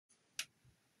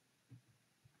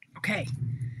Okay,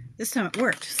 this time it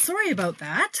worked. Sorry about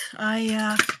that.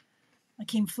 I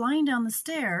came flying down the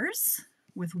stairs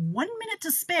with 1 minute to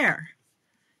spare.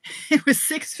 It was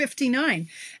 6:59,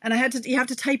 and you have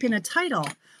to type in a title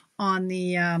on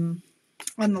the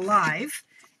live,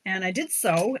 and I did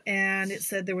so, and it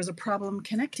said there was a problem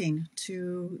connecting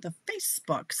to the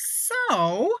Facebook.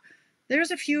 So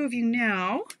there's a few of you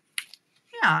now.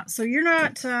 Yeah, so you're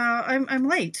not. I'm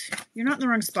late. You're not in the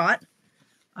wrong spot.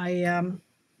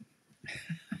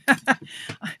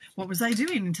 What was I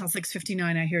doing until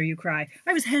 6:59? I hear you cry.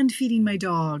 I was hand feeding my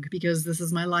dog because this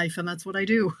is my life and that's what I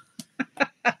do.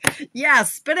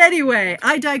 Yes, but anyway,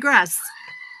 I digress.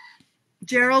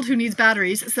 Gerald, who needs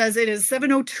batteries, says it is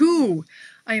 7:02.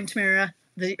 I am Tamara.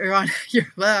 You're on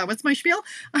what's my spiel?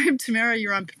 I am Tamara.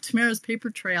 You're on Tamara's Paper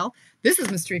Trail. This is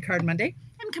Mystery Card Monday.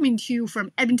 I'm coming to you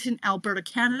from Edmonton, Alberta,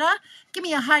 Canada. Give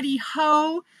me a Heidi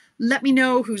ho. Let me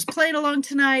know who's playing along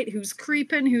tonight, who's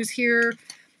creeping, who's here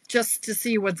just to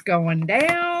see what's going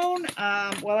down.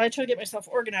 While I try to get myself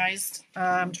organized,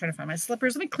 I'm trying to find my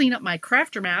slippers. Let me clean up my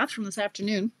crafter math from this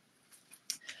afternoon.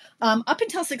 Up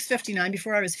until 6:59,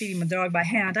 before I was feeding my dog by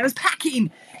hand, I was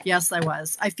packing. Yes, I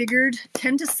was. I figured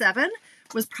 10 to 7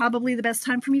 was probably the best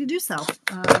time for me to do so.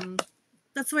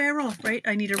 That's the way I roll, right?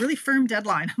 I need a really firm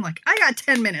deadline. I'm like, I got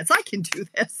 10 minutes. I can do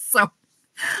this. So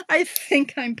I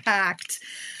think I'm packed.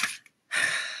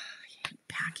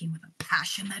 Packing with a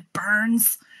passion that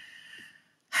burns.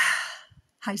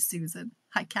 Hi, Susan.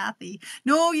 Hi, Kathy.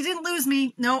 No, you didn't lose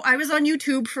me. No, I was on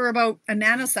YouTube for about a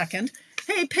nanosecond.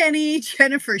 Hey, Penny,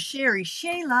 Jennifer, Sherry,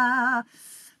 Shayla,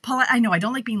 Paula. I know I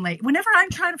don't like being late. Whenever I'm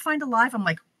trying to find a live, I'm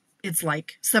like, it's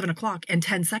like 7 o'clock and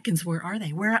 10 seconds. Where are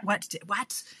they? Where?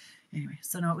 What? Anyway,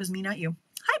 so no, it was me, not you.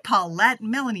 Hi, Paulette,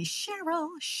 Melanie, Cheryl,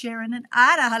 Sharon, and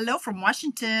Ada. Hello from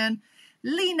Washington.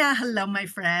 Lena, hello, my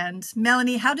friend.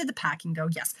 Melanie, how did the packing go?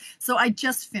 Yes. So I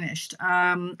just finished.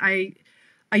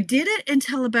 I did it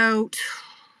until about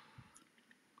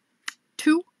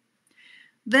 2.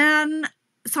 Then,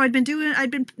 so I'd been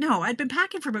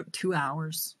packing for about 2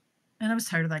 hours. And I was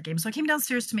tired of that game. So I came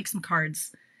downstairs to make some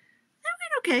cards. That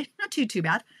went okay. Not too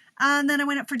bad. And then I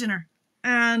went up for dinner.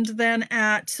 And then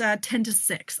at 10 to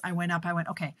 6, I went,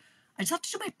 okay, I just have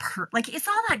to do my like, it's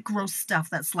all that gross stuff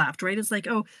that's left, right? It's like,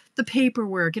 oh, the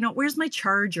paperwork, where's my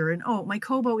charger? And oh, my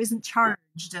Kobo isn't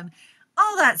charged, and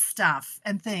all that stuff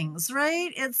and things,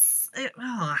 right? It's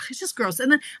just gross.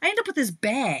 And then I end up with this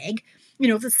bag,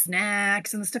 the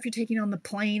snacks and the stuff you're taking on the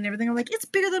plane and everything. I'm like, it's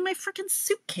bigger than my freaking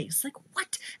suitcase. Like,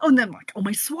 what? Oh, and then like, oh,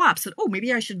 my swaps. And oh,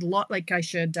 maybe I should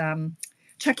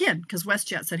check in, because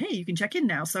WestJet said, hey, you can check in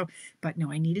now. So, but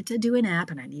no, I needed to do an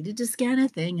app, and I needed to scan a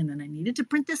thing, and then I needed to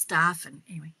print this stuff. And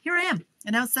anyway, here I am.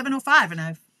 And now it's 7:05, and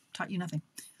I've taught you nothing.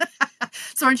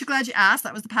 So aren't you glad you asked?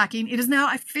 That was the packing. It is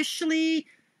now officially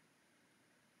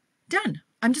done.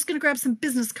 I'm just going to grab some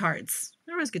business cards.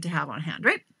 They're always good to have on hand,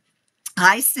 right?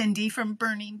 Hi, Cindy from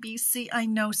Burning, BC. I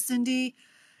know, Cindy.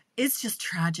 It's just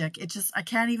tragic. I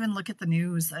can't even look at the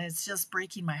news. It's just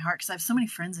breaking my heart because I have so many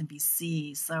friends in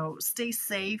BC. So stay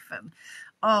safe. And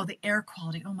oh, the air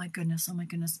quality. Oh my goodness. Oh my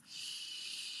goodness.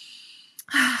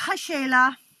 Hi,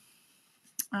 Shayla.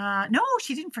 No,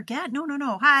 she didn't forget.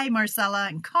 No. Hi, Marcella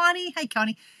and Connie. Hi,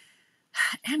 Connie.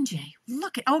 MJ,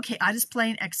 look at, okay, I just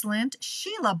playing excellent.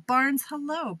 Sheila Barnes.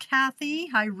 Hello, Kathy.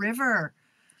 Hi, River.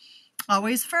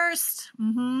 Always first.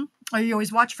 Oh, you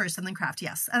always watch first and then craft.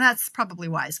 Yes. And that's probably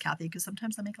wise, Kathy, because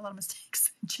sometimes I make a lot of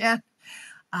mistakes. Jen.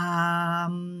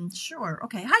 Sure.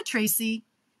 Okay. Hi, Tracy.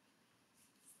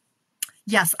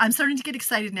 Yes, I'm starting to get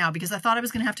excited now because I thought I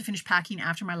was going to have to finish packing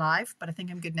after my live, but I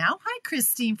think I'm good now. Hi,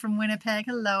 Christine from Winnipeg.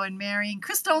 Hello, and Mary. And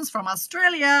Chris Stone's from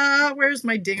Australia. Where's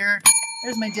my dinger?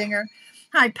 There's my dinger.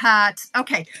 Hi, Pat.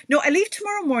 Okay. No, I leave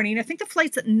tomorrow morning. I think the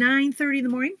flight's at 9:30 in the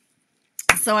morning.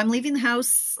 So I'm leaving the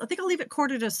house. I think I'll leave at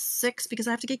 5:45 because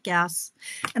I have to get gas.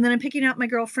 And then I'm picking up my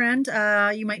girlfriend.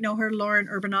 You might know her, Lauren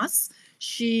Urbanos.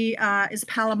 She is a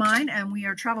pal of mine, and we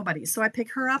are travel buddies. So I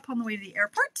pick her up on the way to the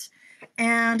airport.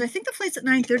 And I think the flight's at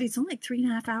 9:30. It's only like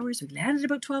 3.5 hours. We landed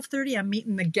about 12:30. I'm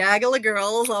meeting the gaggle of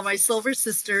girls, all my silver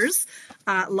sisters.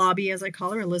 Lobby, as I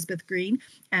call her, Elizabeth Green,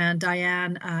 and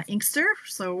Diane Inkster.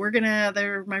 So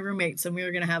they're my roommates, and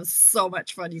we're going to have so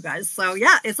much fun, you guys. So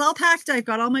yeah, it's all packed. I've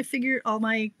got all my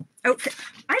outfit.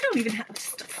 I don't even have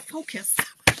to focus.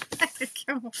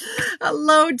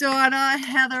 Hello, Donna.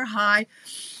 Heather, hi.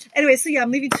 Anyway, so yeah,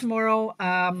 I'm leaving tomorrow.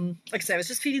 Like I said, I was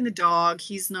just feeding the dog.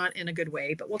 He's not in a good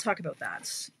way, but we'll talk about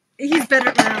that. He's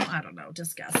better now. I don't know.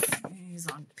 Just guess. He's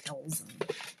on pills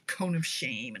and cone of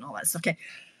shame and all that stuff. Okay.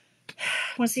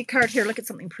 Want to see a card here? Look at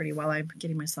something pretty while I'm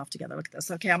getting myself together. Look at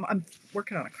this. Okay, I'm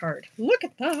working on a card. Look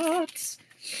at that. Want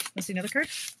to see another card?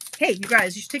 Hey, you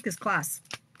guys, you should take this class.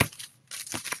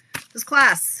 This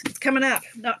class, it's coming up,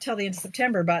 not till the end of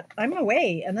September, but I'm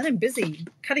away, and then I'm busy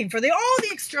cutting for the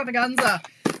extravaganza.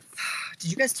 Did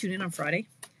you guys tune in on Friday?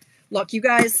 Look, you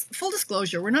guys, full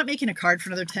disclosure, we're not making a card for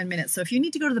another 10 minutes. So if you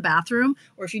need to go to the bathroom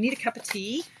or if you need a cup of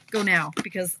tea, go now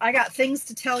because I got things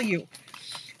to tell you.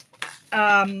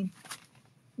 The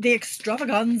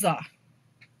extravaganza.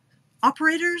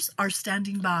 Operators are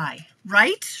standing by.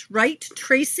 Right? Right,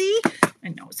 Tracy? I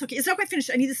know, it's okay. It's not quite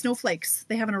finished. I need the snowflakes.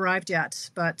 They haven't arrived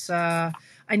yet, but I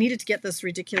needed to get this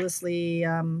ridiculously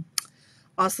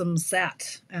awesome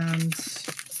set, and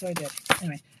so I did.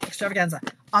 Anyway, extravaganza.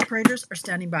 Operators are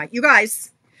standing by. You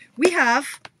guys, we have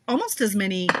almost as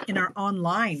many in our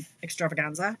online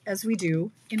extravaganza as we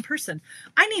do in person.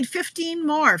 I need 15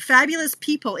 more fabulous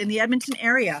people in the Edmonton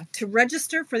area to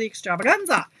register for the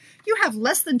extravaganza. You have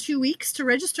less than 2 weeks to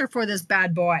register for this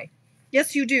bad boy.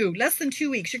 Yes, you do. Less than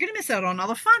 2 weeks. You're going to miss out on all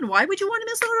the fun. Why would you want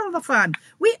to miss out on all the fun?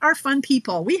 We are fun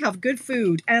people. We have good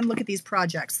food. And look at these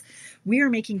projects. We are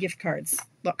making gift cards.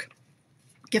 Look.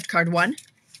 Gift card 1.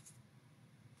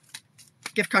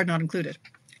 Gift card not included.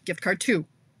 Gift card 2.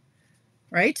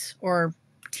 Right? Or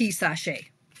tea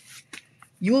sachet.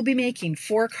 You will be making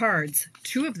 4 cards.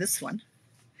 2 of this one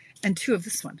and 2 of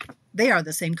this one. They are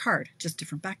the same card, just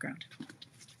different background.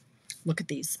 Look at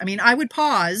these. I mean, I would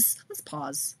pause. Let's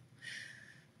pause.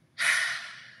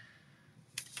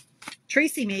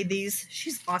 Tracy made these.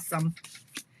 She's awesome.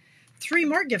 3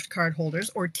 more gift card holders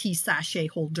or tea sachet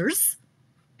holders.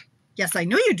 Yes, I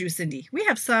know you do, Cindy. We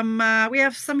have some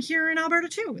here in Alberta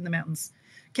too, in the mountains.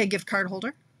 Okay, gift card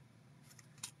holder.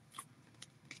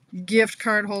 Gift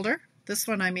card holder. This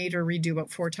one I made her redo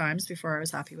about 4 times before I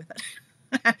was happy with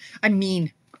it. I'm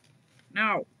mean.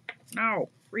 No,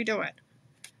 redo it.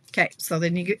 Okay, so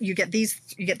then you get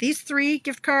these 3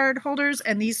 gift card holders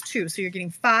and these 2. So you're getting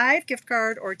 5 gift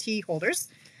card or tea holders.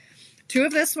 2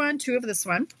 of this one, 2 of this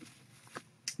one.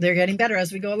 They're getting better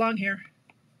as we go along here.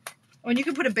 Oh, and you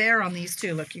can put a bear on these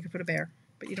too. Look, you can put a bear,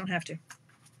 but you don't have to.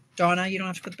 Donna, you don't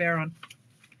have to put the bear on.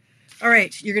 All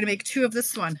right, you're going to make 2 of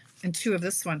this one and 2 of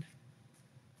this one.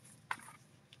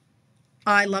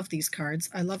 I love these cards.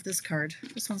 I love this card.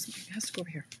 This one has to go over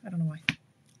here. I don't know why.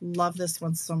 Love this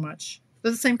one so much.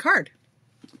 They're the same card.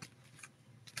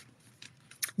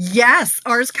 Yes,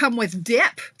 ours come with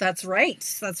dip. That's right.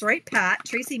 That's right, Pat.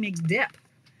 Tracy makes dip.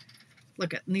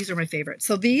 Look at, and these are my favorite.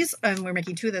 So these, and we're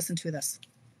making 2 of this and 2 of this.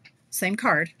 Same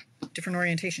card, different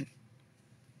orientation.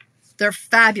 They're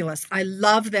fabulous. I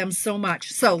love them so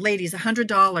much. So ladies,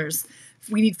 $100.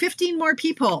 We need 15 more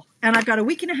people, and I've got a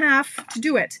week and a half to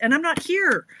do it, and I'm not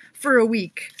here for a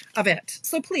week of it.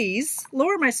 So please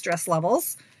lower my stress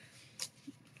levels.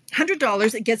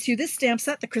 $100, it gets you this stamp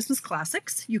set, the Christmas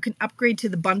Classics. You can upgrade to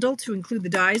the bundle to include the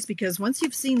dies because once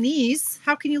you've seen these,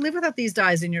 how can you live without these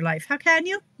dies in your life? How can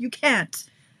you? You can't.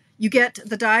 You get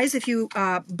the dies if you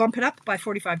bump it up by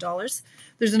 $45.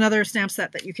 There's another stamp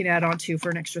set that you can add on to for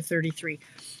an extra $33.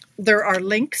 There are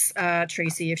links.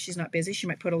 Tracy, if she's not busy, she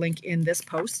might put a link in this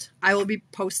post. I will be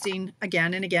posting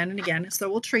again and again and again. So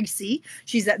will Tracy.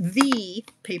 She's at the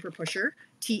Paper Pusher.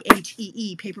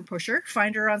 THEE Paper Pusher.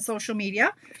 Find her on social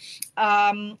media.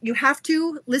 You have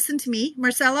to listen to me.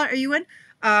 Marcella, are you in?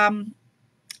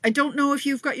 I don't know if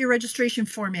you've got your registration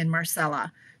form in,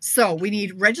 Marcella. So we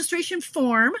need registration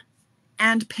form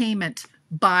and payment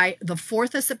by the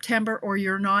 4th of September or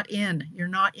you're not in. You're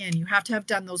not in. You have to have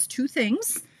done those 2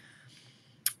 things.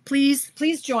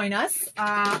 Please join us.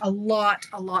 A lot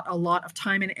of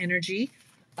time and energy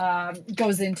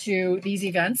goes into these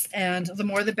events, and the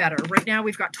more the better. Right now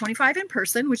we've got 25 in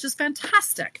person, which is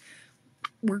fantastic.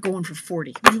 We're going for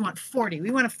 40. We want 40.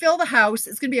 We want to fill the house.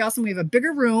 It's going to be awesome. We have a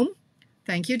bigger room.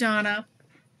 Thank you, Donna.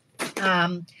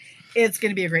 It's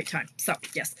going to be a great time. So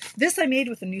yes, this I made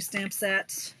with a new stamp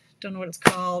set. Don't know what it's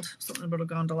called. Something about a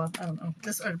gondola. I don't know.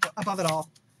 This above it all.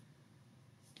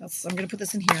 I'm going to put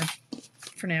this in here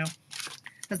for now.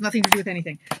 Has nothing to do with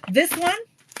anything. This one.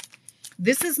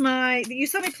 This is you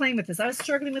saw me playing with this. I was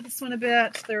struggling with this one a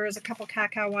bit. There was a couple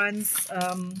cacao ones.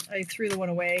 I threw the one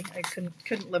away. I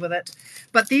couldn't live with it.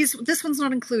 But this one's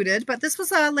not included. But this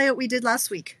was a layout we did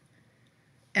last week.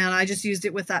 And I just used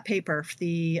it with that paper.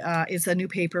 It's a new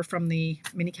paper from the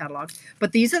mini catalog.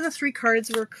 But these are the 3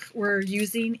 cards we're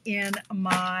using in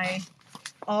my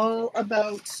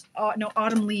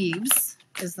Autumn Leaves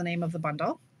is the name of the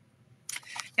bundle.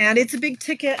 And it's a big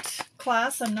ticket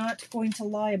class. I'm not going to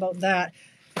lie about that.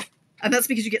 And that's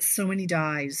because you get so many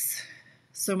dies.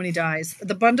 So many dies.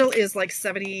 The bundle is like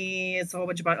 70, it's a whole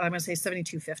bunch of, I'm going to say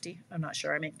 $72.50. I'm not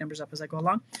sure. I make numbers up as I go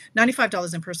along.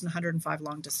 $95 in person, $105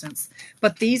 long distance.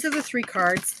 But these are the 3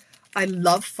 cards. I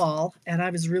love fall, and I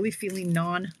was really feeling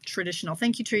non-traditional.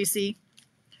 Thank you, Tracy.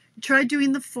 Tried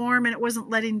doing the form and it wasn't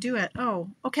letting do it. Oh,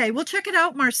 okay. We'll check it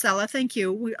out, Marcella. Thank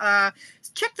you.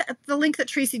 Check the link that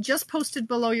Tracy just posted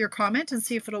below your comment and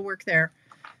see if it'll work there.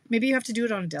 Maybe you have to do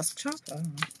it on a desktop. I don't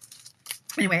know.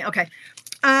 Anyway, okay.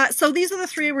 So these are the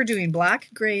three we're doing: black,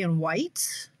 gray, and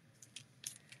white.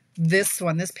 This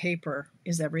one, this paper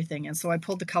is everything. And so I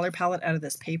pulled the color palette out of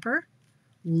this paper.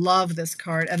 Love this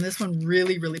card. And this one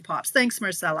really, really pops. Thanks,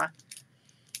 Marcella.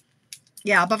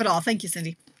 Yeah, above it all. Thank you,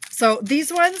 Cindy. So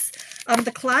these ones,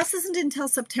 the class isn't until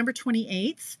September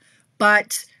 28th,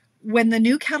 but when the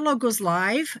new catalog goes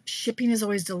live, shipping is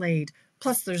always delayed.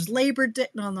 Plus there's Labor Day.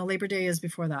 No, Labor Day is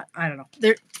before that. I don't know.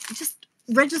 They're just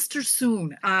register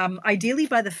soon. Ideally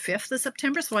by the 5th of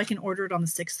September, so I can order it on the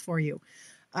 6th for you.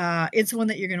 It's one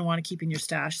that you're going to want to keep in your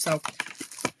stash. So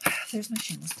there's my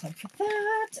shameless plug for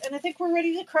that. And I think we're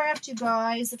ready to craft, you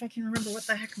guys. If I can remember what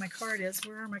the heck my card is.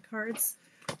 Where are my cards?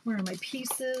 Where are my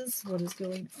pieces? What is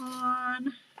going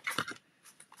on?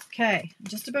 Okay, I'm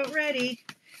just about ready.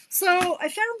 So I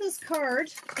found this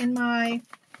card in my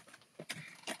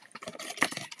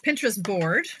Pinterest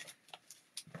board.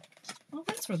 Oh,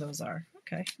 that's where those are.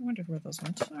 Okay, I wondered where those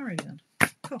went. Alrighty then.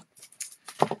 Cool.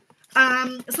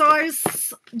 So I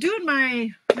was doing my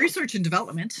research and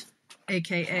development,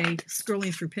 aka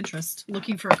scrolling through Pinterest,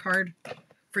 looking for a card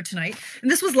for tonight.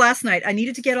 And this was last night. I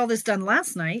needed to get all this done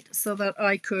last night so that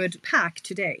I could pack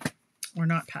today, or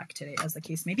not pack today, as the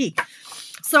case may be.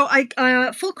 So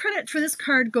full credit for this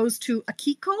card goes to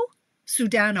Akiko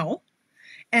Sudano,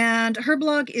 and her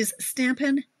blog is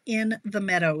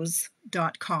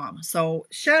StampinInTheMeadows.com. So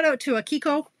shout out to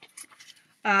Akiko,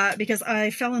 because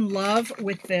I fell in love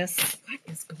with this. What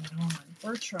is going on?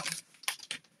 Bertram.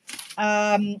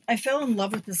 I fell in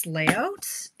love with this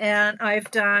layout, and I've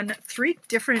done 3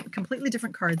 completely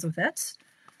different cards with it.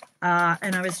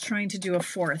 And I was trying to do a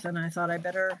 4th, and I thought I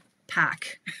better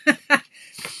pack.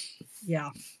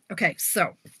 Yeah. Okay,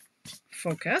 so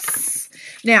focus.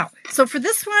 Now, so for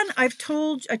this one, I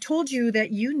told you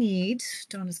that you need,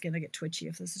 Donna's gonna get twitchy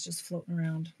if this is just floating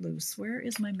around loose. Where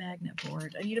is my magnet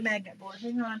board? I need a magnet board.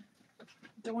 Hang on.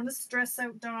 Don't want to stress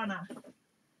out Donna.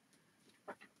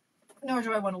 Nor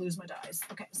do I want to lose my dies.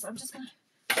 Okay, so I'm just gonna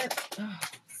get, oh,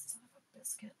 son of a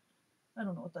biscuit. I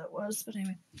don't know what that was, but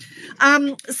anyway.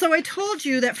 So I told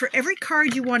you that for every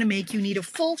card you want to make, you need a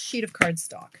full sheet of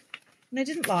cardstock. And I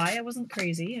didn't lie. I wasn't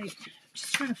crazy. I'm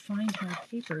just trying to find my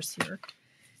papers here.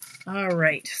 All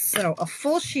right, so a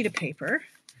full sheet of paper.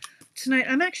 Tonight,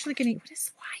 I'm actually going to...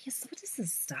 What is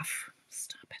this stuff?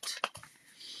 Stop it.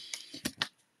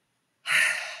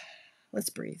 Let's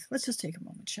breathe. Let's just take a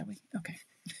moment, shall we? Okay.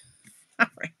 All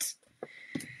right.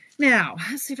 Now,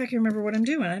 let's see if I can remember what I'm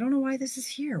doing. I don't know why this is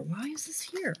here. Why is this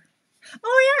here?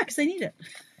 Oh, yeah, because I need it.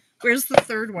 Where's the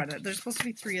third one? There's supposed to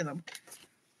be 3 of them.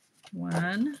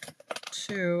 1,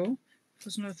 2.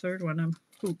 There's no third one. I'm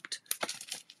pooped.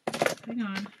 Hang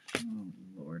on. Oh,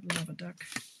 Lord, love a duck.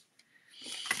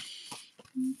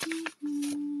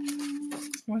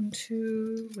 1,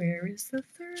 2. Where is the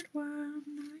third one?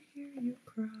 I hear you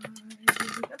cry.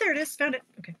 Oh, there it is. Found it.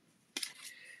 Okay.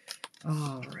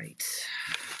 All right.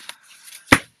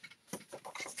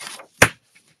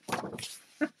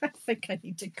 I think I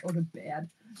need to go to bed.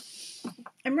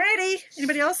 I'm ready.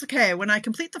 Anybody else? Okay. When I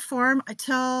complete the form, I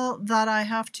tell that I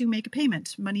have to make a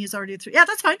payment. Money is already through. Yeah,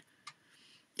 that's fine.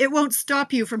 It won't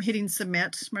stop you from hitting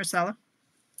submit, Marcella.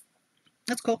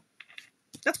 That's cool.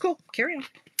 That's cool. Carry on.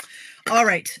 All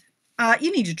right.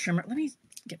 You need your trimmer. Let me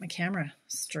get my camera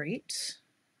straight.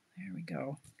 There we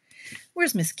go.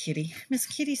 Where's Miss Kitty? Miss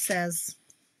Kitty says,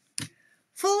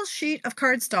 full sheet of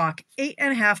cardstock,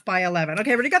 8.5 by 11.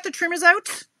 Okay, already got the trimmers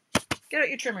out? Get out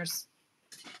your trimmers.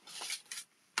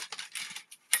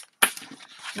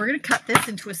 We're going to cut this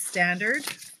into a standard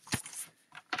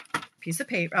piece of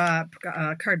paper,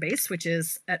 card base, which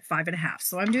is at 5.5.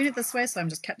 So I'm doing it this way, so I'm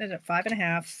just cutting it at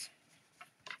 5.5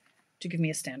 to give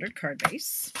me a standard card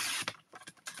base.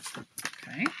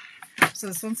 Okay, so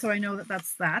this one, so I know that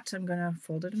that's that, I'm going to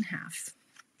fold it in half.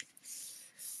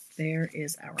 There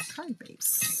is our card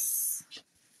base.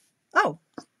 Oh,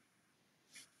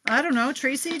 I don't know.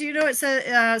 Tracy, do you know it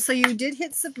says, so you did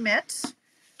hit submit.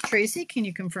 Tracy, can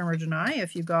you confirm or deny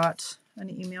if you got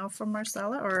an email from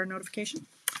Marcella or a notification?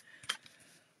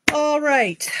 All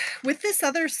right, with this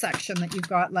other section that you've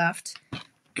got left,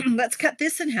 let's cut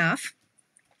this in half.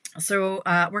 So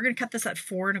we're going to cut this at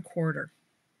 4 1/4.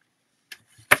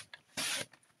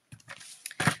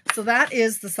 So that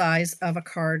is the size of a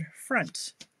card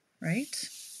front, right?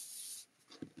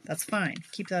 That's fine.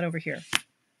 Keep that over here.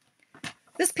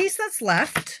 This piece that's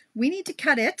left, we need to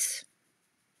cut it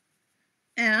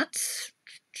at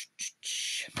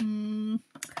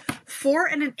 4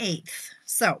 1/8.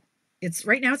 So it's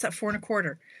right now it's at 4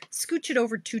 1/4. Scooch it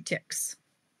over 2 ticks.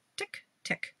 Tick,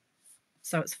 tick.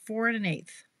 So it's 4 1/8,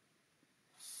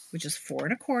 which is 4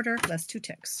 1/4 less 2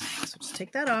 ticks. So just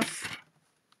take that off,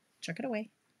 chuck it away,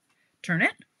 turn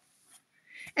it,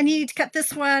 and you need to cut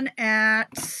this one at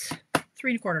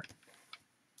 3 1/4.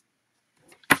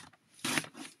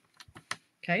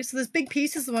 Okay, so this big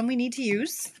piece is the one we need to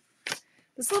use.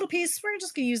 This little piece, we're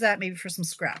just going to use that maybe for some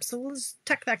scraps. So we'll just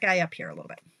tuck that guy up here a little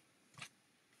bit.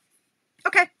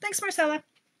 Okay, thanks, Marcella.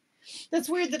 That's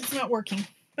weird that it's not working,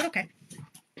 but okay.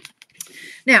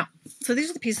 Now, so these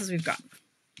are the pieces we've got.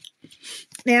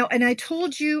 Now, and I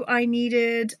told you I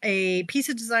needed a piece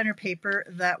of designer paper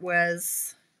that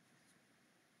was,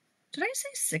 did I say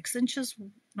 6 inches?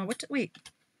 No, wait.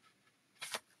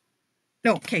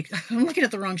 No, okay, I'm looking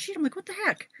at the wrong sheet. I'm like, what the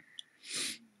heck?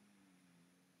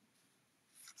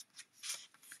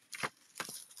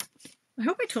 I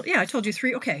hope I told you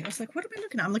 3. Okay, I was like, what am I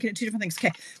looking at? I'm looking at 2 different things.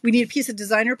 Okay, we need a piece of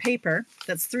designer paper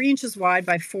that's 3 inches wide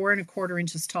by 4 1/4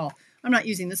 inches tall. I'm not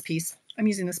using this piece. I'm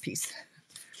using this piece.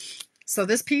 So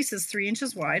this piece is 3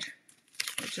 inches wide.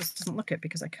 It just doesn't look it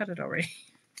because I cut it already.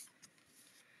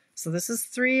 So this is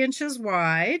 3 inches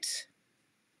wide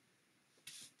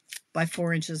by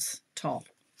 4 inches tall.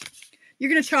 You're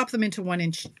going to chop them into 1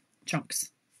 inch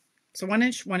chunks. So 1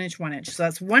 inch, 1 inch, 1 inch. So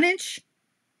that's 1 inch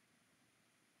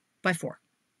by 4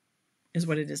 is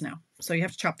what it is now. So you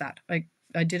have to chop that.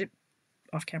 I did it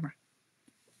off camera.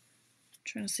 I'm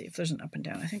trying to see if there's an up and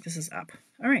down. I think this is up.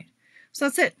 All right. So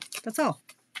that's it. That's all.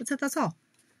 That's it. That's all.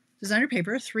 Designer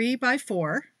paper, 3 by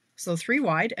 4. So 3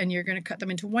 wide, and you're going to cut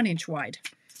them into 1 inch wide.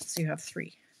 So you have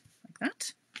 3 like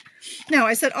that. Now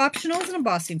I said optional is an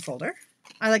embossing folder.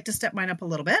 I like to step mine up a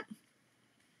little bit.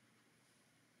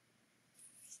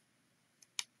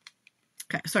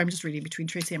 Okay, so I'm just reading between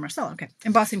Tracy and Marcella. Okay,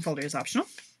 embossing folder is optional.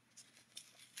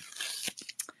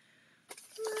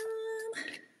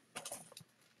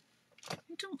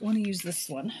 I don't want to use this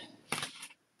one. I'm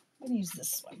going to use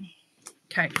this one.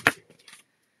 Okay,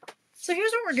 so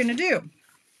here's what we're going to do.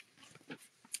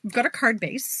 We've got our card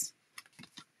base.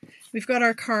 We've got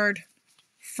our card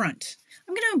front.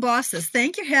 I'm going to emboss this.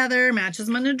 Thank you, Heather. Matches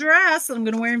my new dress that I'm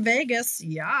going to wear in Vegas.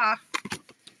 Yeah,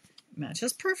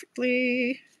 matches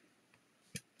perfectly.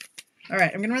 All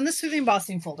right, I'm going to run this through the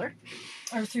embossing folder,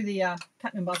 or through the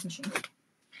cut and emboss machine.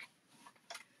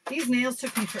 These nails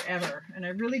took me forever, and I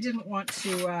really didn't want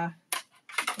to. I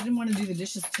didn't want to do the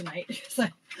dishes tonight because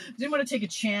I didn't want to take a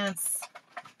chance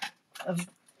of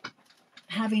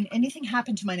having anything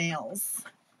happen to my nails.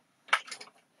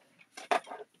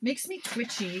 Makes me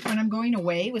twitchy when I'm going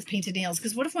away with painted nails,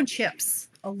 because what if one chips?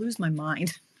 I'll lose my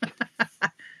mind.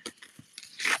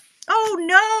 Oh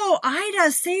no,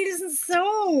 Ida, say it isn't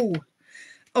so.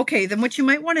 Okay, then what you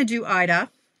might want to do, Ida,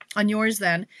 on yours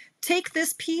then, take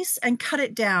this piece and cut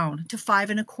it down to 5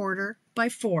 1/4 by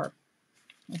 4.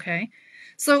 Okay,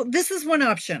 so this is one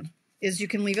option, is you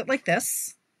can leave it like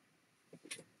this.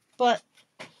 But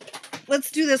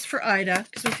let's do this for Ida,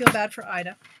 because we feel bad for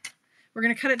Ida. We're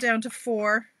going to cut it down to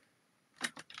 4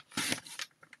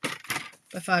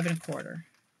 by 5 1/4.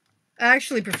 I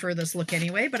actually prefer this look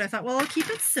anyway, but I thought, well, I'll keep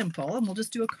it simple and we'll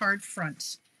just do a card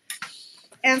front.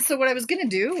 And so what I was going to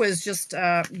do was just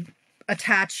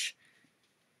attach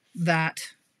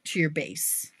that to your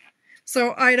base.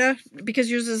 So Ida,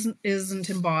 because yours isn't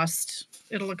embossed,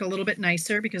 it'll look a little bit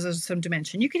nicer because there's some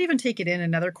dimension. You could even take it in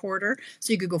another quarter,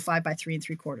 so you could go 5 by 3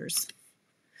 3/4.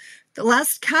 The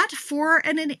last cut, 4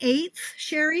 1/8,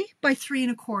 Sherry, by 3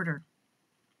 1/4.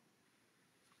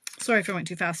 Sorry if I went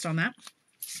too fast on that.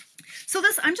 So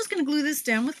this, I'm just going to glue this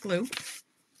down with glue.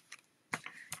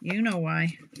 You know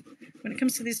why. When it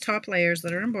comes to these top layers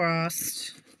that are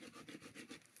embossed,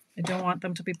 I don't want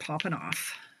them to be popping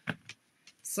off.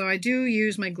 So I do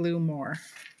use my glue more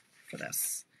for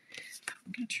this.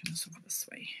 I'm going to turn this over this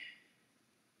way.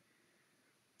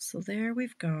 So there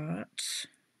we've got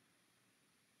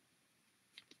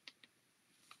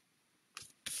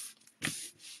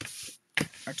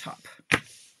our top.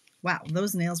 Wow,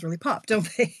 those nails really pop, don't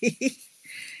they?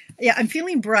 Yeah, I'm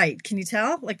feeling bright. Can you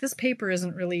tell? Like, this paper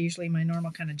isn't really usually my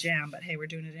normal kind of jam, but hey, we're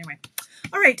doing it anyway.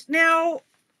 All right, now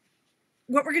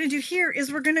what we're going to do here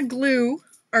is we're going to glue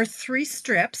our 3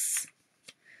 strips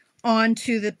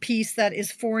onto the piece that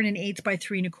is 4 1/8 by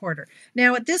 3 1/4.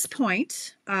 Now at this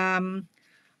point, you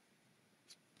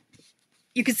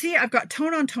can see I've got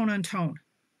tone on tone on tone.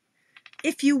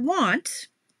 If you want,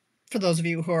 for those of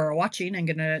you who are watching and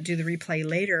going to do the replay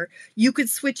later, you could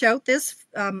switch out this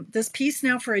this piece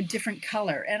now for a different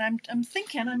color. And I'm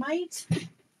thinking I might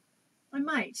I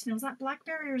might. Now, is that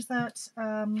blackberry or is that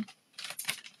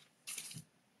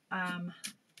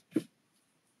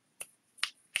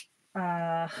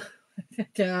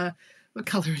what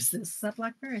color is this? Is that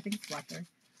blackberry? I think it's blackberry.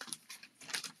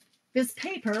 This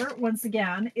paper, once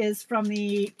again, is from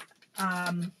the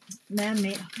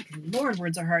man-made. Oh, Lord,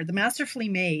 words are hard. The Masterfully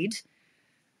Made.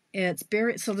 It's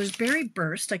berry. So there's Berry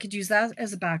Burst. I could use that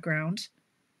as a background.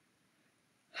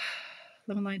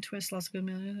 Lemon Lime Twist, Lots of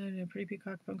Good, Pretty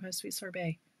Peacock, Pumpkin Sweet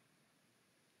Sorbet.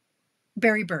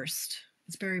 Berry Burst.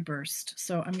 It's Berry Burst.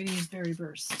 So I'm going to use Berry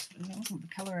Burst. And that wasn't the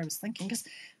color I was thinking. Because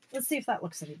let's see if that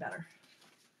looks any better.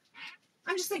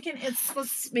 I'm just thinking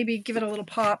let's maybe give it a little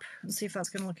pop and see if that's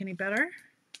going to look any better.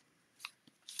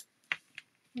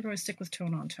 Or do I stick with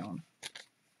tone on tone?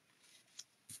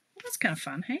 Well, that's kind of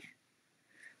fun, hey?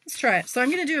 Let's try it. So I'm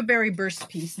going to do a Berry Burst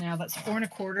piece now. That's 4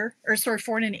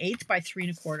 1/8 by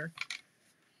 3 1/4.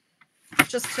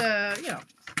 Just to, you know,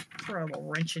 throw a little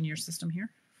wrench in your system here.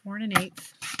 4 1/8.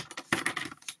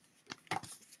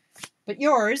 But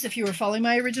yours, if you were following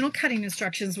my original cutting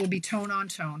instructions, will be tone on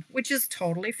tone, which is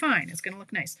totally fine. It's going to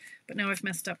look nice. But now I've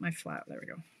messed up my flat. There we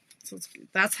go. So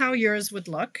that's how yours would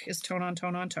look, is tone on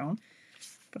tone on tone.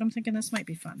 But I'm thinking this might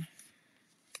be fun.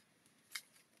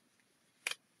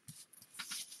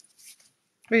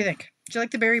 What do you think? Do you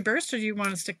like the Berry Burst, or do you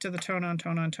want to stick to the tone on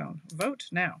tone on tone? Vote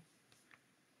now.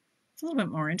 It's a little bit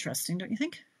more interesting, don't you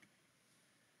think?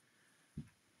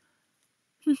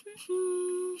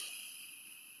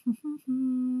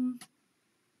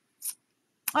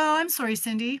 Oh, I'm sorry,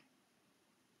 Cindy.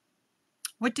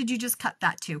 What did you just cut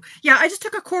that to? Yeah, I just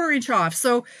took a 1/4 inch off.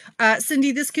 So,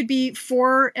 Cindy, this could be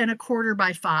 4 1/4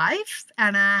 by 5.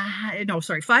 No,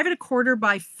 sorry, 5 1/4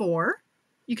 by 4.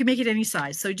 You can make it any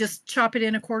size. So just chop it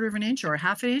in 1/4 inch or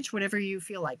 1/2 inch, whatever you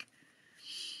feel like.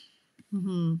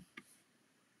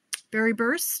 Berry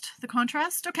Burst, the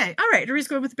contrast. Okay, all right. Everybody's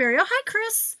going with the berry. Oh, hi,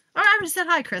 Chris. Oh, I already said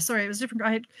hi, Chris. Sorry, it was different.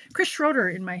 I had Chris Schroeder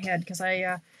in my head because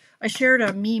I shared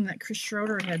a meme that Chris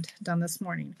Schroeder had done this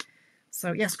morning.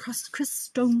 So yes, Chris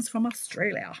Stone's from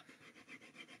Australia.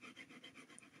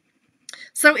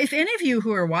 So if any of you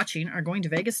who are watching are going to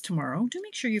Vegas tomorrow, do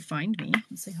make sure you find me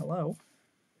and say hello.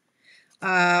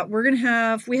 We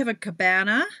have a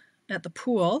cabana at the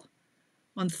pool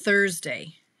on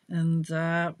Thursday, and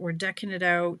we're decking it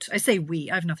out. I say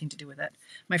we, I have nothing to do with it.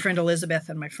 My friend Elizabeth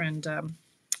and my friend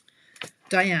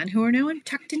Diane, who are now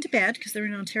tucked into bed because they're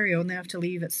in Ontario and they have to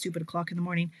leave at stupid o'clock in the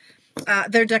morning.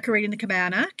 They're decorating the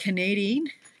cabana, Canadian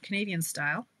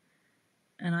style.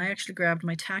 And I actually grabbed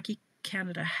my tacky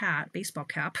Canada hat, baseball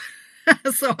cap.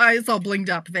 So it's all blinged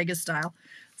up, Vegas style.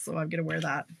 So I'm going to wear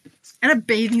that. And a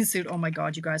bathing suit. Oh my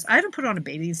God, you guys. I haven't put on a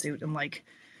bathing suit in like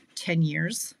 10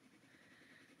 years.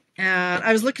 And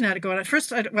I was looking at it going, at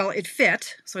first, it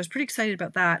fit. So I was pretty excited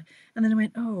about that. And then I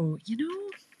went, oh, you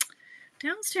know,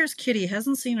 downstairs Kitty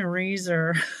hasn't seen a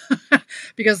razor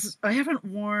because I haven't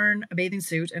worn a bathing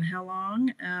suit in how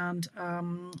long. And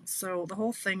so the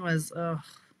whole thing was,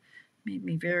 made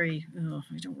me very,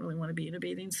 I don't really want to be in a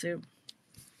bathing suit.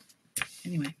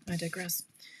 Anyway, I digress.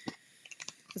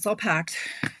 It's all packed.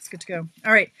 It's good to go.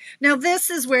 All right. Now this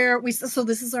is where so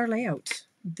this is our layout.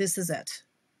 This is it.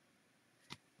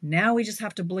 Now we just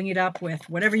have to bling it up with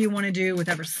whatever you want to do,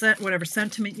 whatever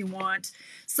sentiment you want.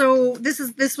 So this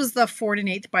was the 4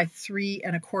 1/8 by 3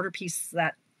 1/4 piece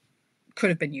that could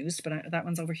have been used, but that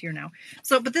one's over here now.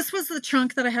 So, but this was the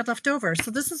chunk that I had left over. So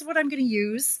this is what I'm going to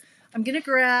use. I'm going to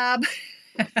grab,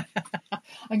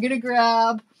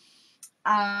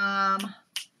 a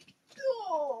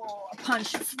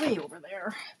punch. It's way over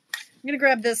there. I'm going to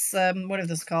grab this, what is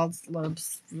this called?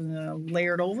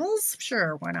 Layered ovals?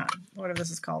 Sure, why not? Whatever this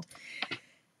is called.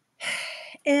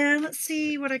 And let's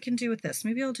see what I can do with this.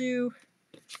 Maybe I'll do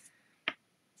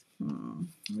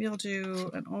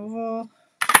an oval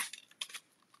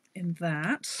in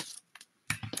that.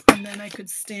 And then I could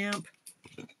stamp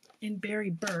in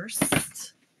Berry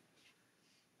Burst.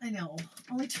 I know.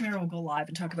 Only Tamara will go live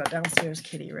and talk about downstairs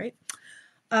Kitty, right?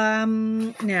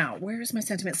 Now, where's my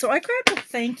sentiment? So I grabbed a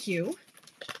thank you.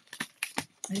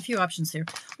 I have a few options here.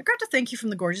 I grabbed a thank you from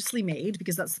the Gorgeously Made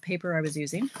because that's the paper I was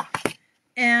using.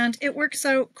 And it works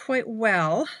out quite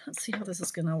well. Let's see how this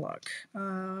is going to look.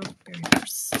 Berry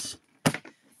Burst. Let's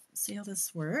see how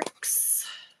this works.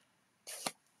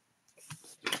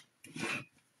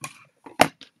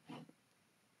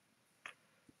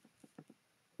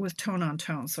 With tone on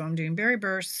tone. So I'm doing Berry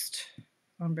Burst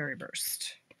on Berry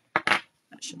Burst.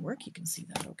 That should work. You can see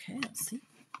that okay. Let's see.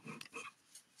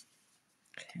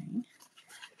 Okay.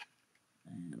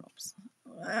 And oops.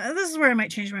 This is where I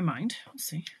might change my mind. We'll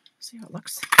see. See how it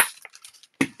looks.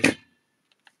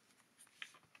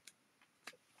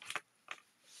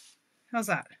 How's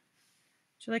that? Do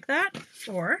you like that?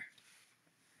 Or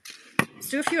let's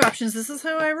do a few options. This is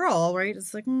how I roll, right?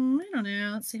 It's like, I don't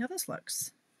know. Let's see how this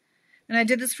looks. And I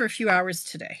did this for a few hours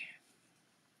today.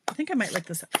 I think I might like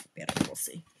this better. We'll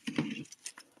see.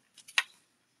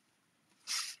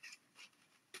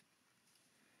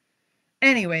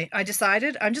 Anyway, I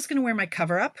decided I'm just going to wear my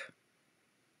cover up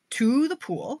to the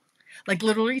pool, like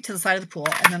literally to the side of the pool,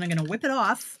 and then I'm going to whip it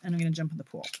off and I'm going to jump in the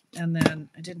pool. And then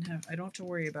I don't have to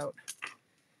worry about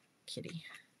Kitty.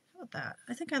 How about that?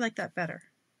 I think I like that better.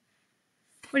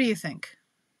 What do you think?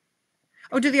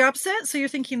 Oh, do the opposite? So you're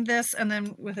thinking this and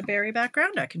then with a berry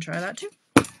background? I can try that too.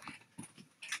 I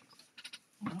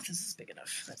don't know if this is big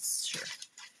enough. That's sure.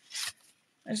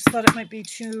 I just thought it might be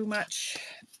too much.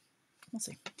 We'll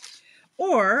see.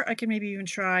 Or I can maybe even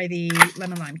try the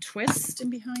lemon lime twist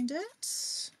in behind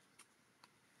it.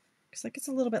 Because that gets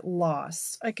a little bit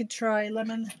lost. I could try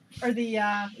lemon, or the,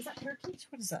 is that parakeet?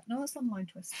 What is that? No, that's lemon lime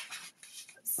twist.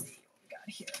 Let's see what we got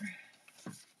here.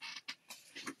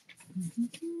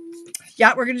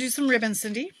 Yeah, we're going to do some ribbon,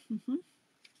 Cindy.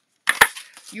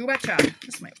 You betcha.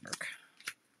 This might work.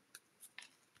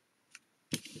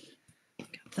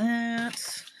 Got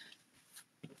that.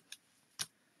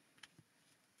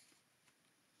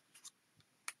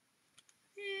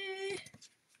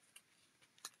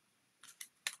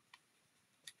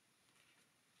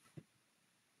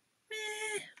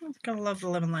 Gotta love the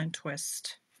lemon lime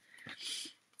twist.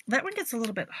 That one gets a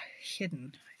little bit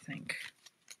hidden, I think.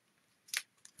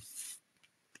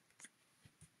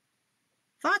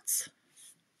 Thoughts?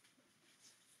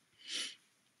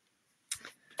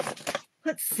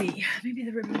 Let's see. Maybe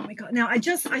the ribbon. Oh my god. Now I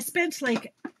spent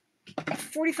like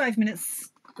 45 minutes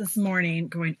this morning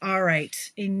going, all right,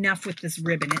 enough with this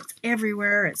ribbon. It's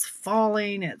everywhere. It's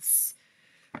falling. It's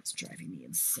driving me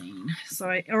insane. So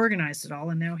I organized it all,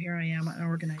 and now here I am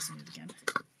organizing it again.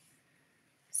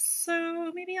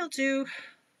 So maybe I'll do,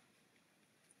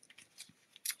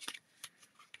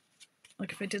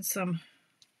 like if I did something,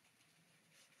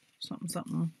 I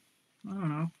don't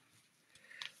know.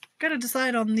 Got to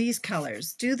decide on these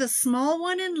colors. Do the small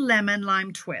one in lemon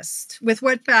lime twist. With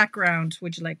what background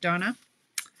would you like, Donna?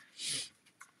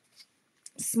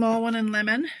 Small one in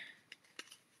lemon.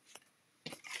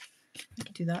 I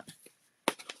could do that.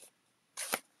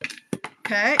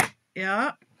 Okay,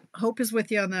 yeah. Hope is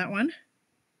with you on that one.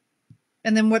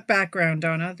 And then what background,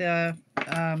 Donna? The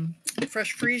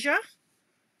fresh freesia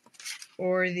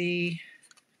or the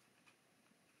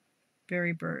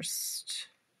berry burst?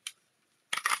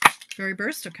 Berry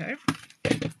burst, okay.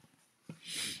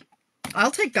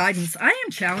 I'll take guidance. I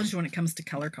am challenged when it comes to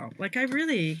color comp. Like I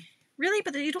really,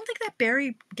 but you don't think that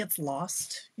berry gets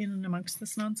lost in and amongst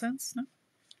this nonsense? No?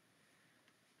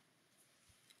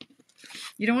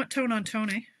 You don't want tone on tone,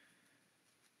 eh?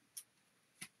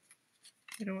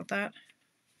 You don't want that?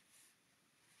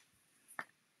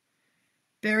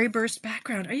 Berry burst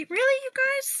background. Are you really, you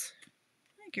guys?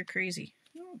 I think you're crazy.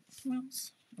 Oh, well,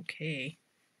 okay.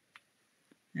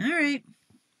 All right.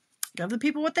 Give the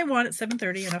people what they want at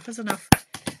 7:30. Enough is enough.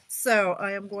 So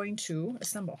I am going to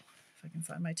assemble. If I can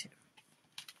find my tape.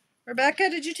 Rebecca,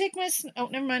 did you take my... Oh,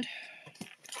 never mind.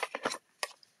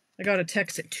 I got a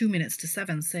text at 2 minutes to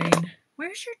 7 saying,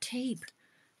 where's your tape?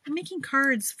 I'm making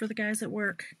cards for the guys at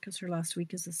work because her last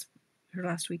week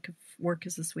of work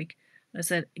is this week. I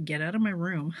said, get out of my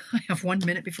room. I have 1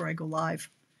 minute before I go live.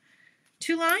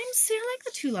 2 limes? See, I like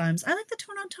the 2 limes. I like the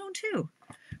tone on tone too.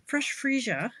 Fresh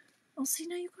freesia. Oh, see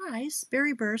now, you guys.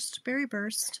 Berry burst. Berry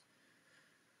burst.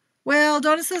 Well,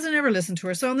 Donna says I never listen to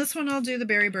her. So on this one, I'll do the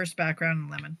berry burst background and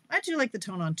lemon. I do like the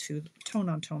tone on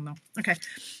tone though. Okay.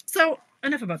 So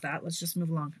enough about that. Let's just move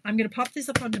along. I'm going to pop these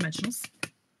up on dimensionals.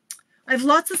 I have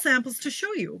lots of samples to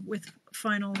show you with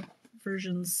final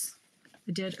versions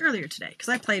I did earlier today because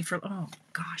I played for, oh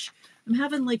gosh, I'm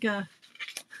having like a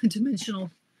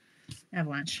dimensional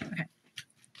avalanche. Okay.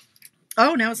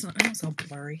 Oh, now it's not, now it's all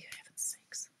blurry. Heaven's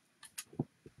sakes.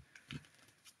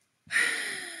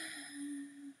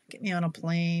 Get me on a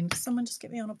plane. Someone just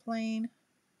get me on a plane.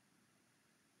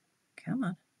 Come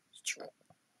on.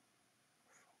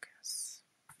 Focus.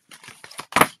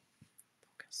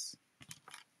 Focus.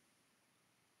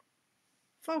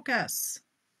 Focus.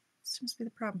 Seems to be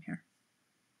the problem here.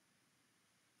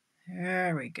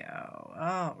 There we go.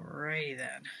 Alrighty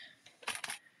then.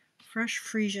 Fresh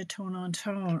freesia tone on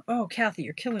tone. Oh, Kathy,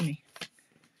 you're killing me.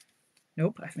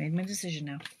 Nope, I've made my decision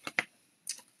now.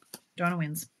 Donna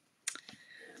wins.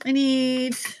 I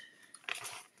need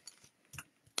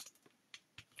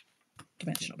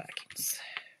dimensional backings.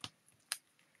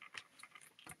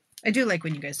 I do like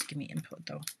when you guys give me input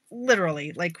though.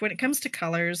 Literally, like when it comes to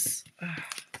colors,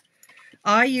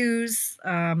 I use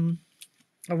a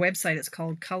website. It's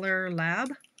called Color Lab.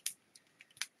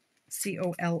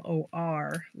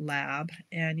 COLOR Lab,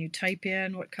 and you type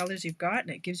in what colors you've got, and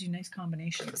it gives you nice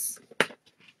combinations.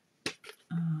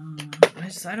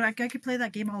 I could play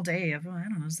that game all day. I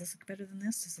don't know. Does this look better than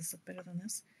this? Does this look better than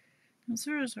this? Those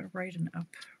are right and up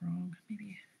wrong.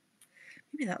 Maybe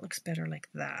that looks better like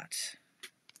that.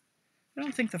 I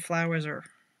don't think the flowers are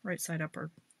right side up or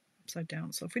upside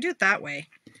down. So if we do it that way,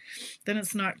 then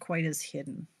it's not quite as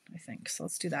hidden, I think. So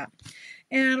let's do that.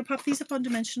 And I'll pop these up on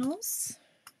dimensionals.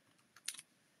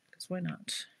 Because why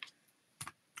not?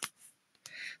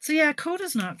 So yeah,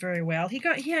 Coda's not very well. He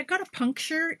had got a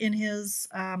puncture in his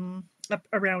up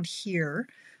around here,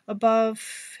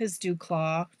 above his dew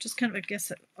claw, just kind of, I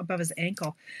guess, above his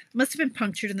ankle. It must have been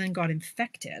punctured and then got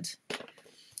infected.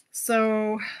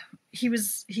 So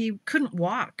he couldn't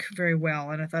walk very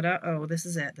well, and I thought, uh-oh, this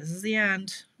is it. This is the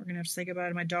end. We're gonna have to say goodbye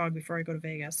to my dog before I go to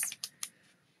Vegas.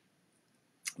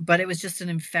 But it was just an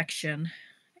infection.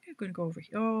 I think I'm gonna go over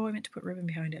here. Oh, I meant to put ribbon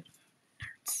behind it. It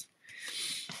hurts.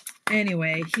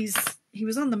 Anyway, he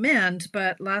was on the mend,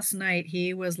 but last night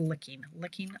he was licking.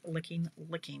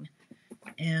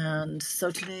 And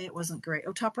so today it wasn't great.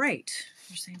 Oh, top right.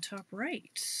 You're saying top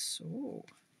right.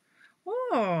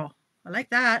 Oh, I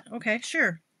like that. Okay,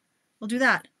 sure. We'll do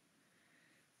that.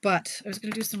 But I was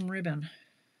going to do some ribbon.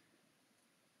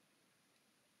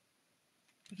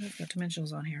 But I've got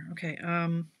dimensionals on here. Okay,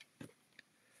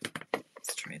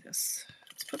 let's try this.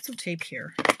 Let's put some tape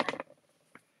here.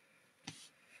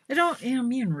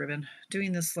 Me and ribbon,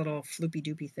 doing this little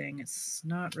floopy-doopy thing, it's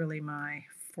not really my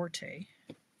forte.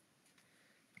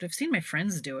 But I've seen my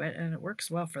friends do it, and it works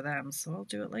well for them, so I'll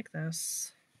do it like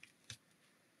this.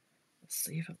 Let's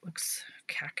see if it looks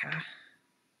caca.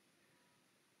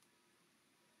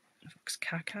 If it looks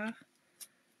caca.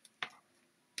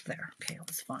 There, okay,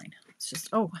 that's fine. It's just,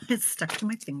 oh, it's stuck to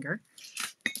my finger.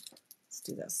 Let's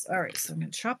do this. All right, so I'm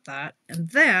going to chop that, and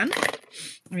then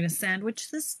I'm going to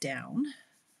sandwich this down.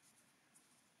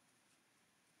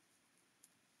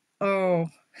 Oh,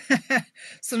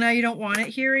 so now you don't want it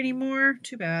here anymore?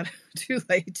 Too bad. Too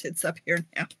late. It's up here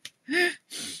now.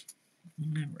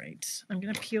 All right. I'm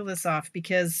going to peel this off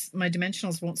because my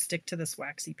dimensionals won't stick to this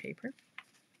waxy paper.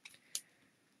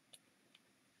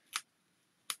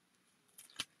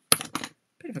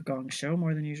 Bit of a gong show,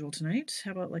 more than usual tonight.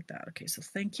 How about like that? Okay, so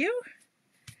thank you.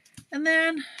 And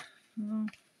then,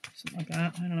 something like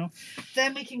that. I don't know.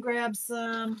 Then we can grab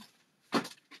some...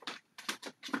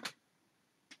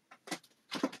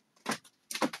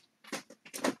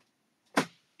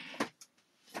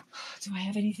 Do I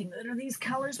have anything that are these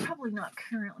colors? Probably not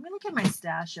current. Let me look at my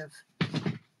stash of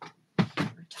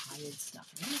retired stuff.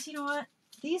 You know what?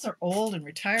 These are old and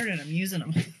retired, and I'm using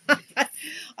them.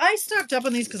 I stocked up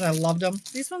on these because I loved them.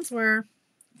 These ones were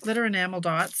glitter enamel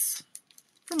dots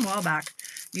from a while back.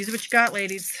 Use what you got,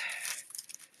 ladies.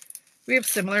 We have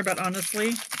similar, but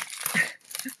honestly,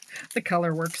 the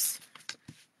color works.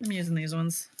 I'm using these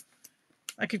ones.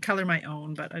 I could color my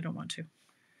own, but I don't want to.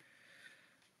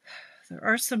 There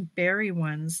are some berry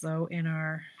ones, though, in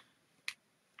our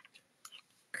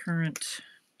current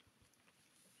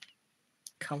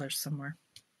colors somewhere.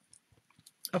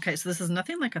 Okay, so this is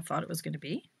nothing like I thought it was going to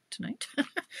be tonight.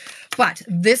 But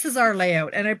this is our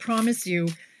layout, and I promise you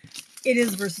it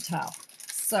is versatile.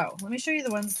 So let me show you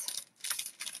the ones.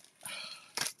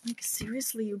 Like,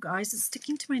 seriously, you guys, it's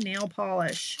sticking to my nail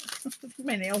polish.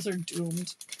 My nails are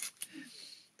doomed.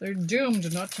 They're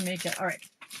doomed not to make it. All right.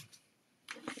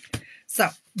 So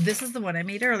this is the one I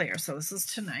made earlier. So this is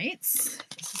tonight's.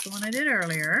 This is the one I did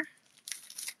earlier.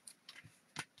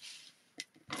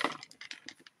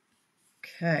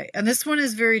 Okay, and this one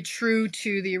is very true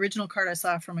to the original card I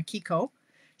saw from Akiko.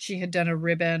 She had done a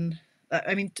ribbon,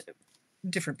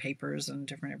 different papers and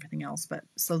different everything else. But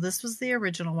so this was the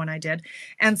original one I did.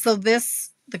 And so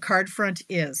this, the card front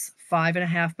is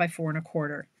 5.5 by 4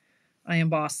 1/4. I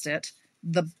embossed it.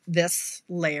 This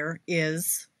layer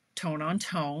is tone on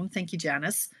tone. Thank you,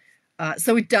 Janice.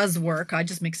 So it does work. I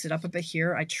just mixed it up a bit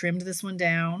here. I trimmed this one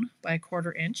down by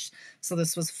 1/4 inch. So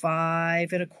this was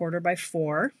 5 1/4 by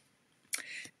 4.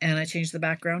 And I changed the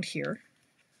background here.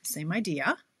 Same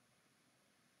idea.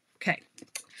 Okay.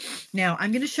 Now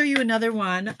I'm going to show you another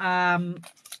one.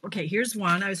 Okay, here's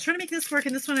one. I was trying to make this work,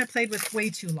 and this one I played with way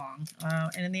too long.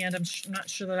 And in the end, I'm not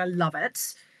sure that I love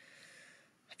it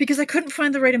because I couldn't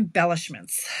find the right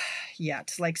embellishments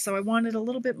yet. So I wanted a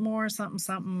little bit more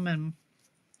something. And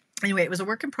anyway, it was a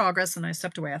work in progress, and I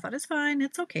stepped away. I thought, it's fine.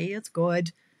 It's okay. It's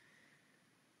good.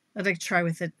 I'd like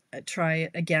to try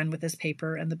it again with this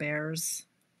paper and the bears.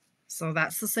 So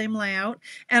that's the same layout.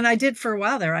 And I did for a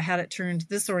while there, I had it turned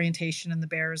this orientation and the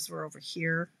bears were over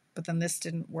here, but then this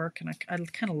didn't work. And I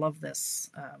kind of love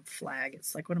this flag.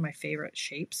 It's like one of my favorite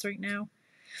shapes right now.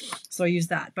 So I use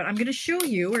that. But I'm going to show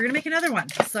you, we're going to make another one.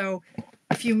 So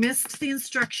if you missed the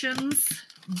instructions,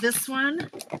 this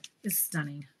one is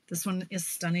stunning. This one is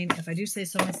stunning, if I do say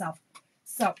so myself.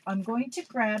 So I'm going to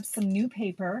grab some new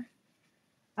paper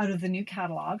out of the new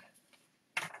catalog.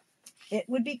 It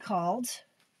would be called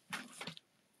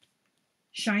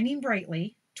Shining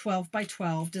Brightly 12 by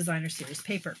 12 Designer Series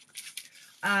paper.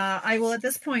 I will at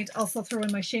this point also throw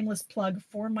in my shameless plug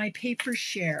for my paper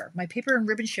share, my paper and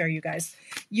ribbon share, you guys.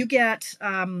 You get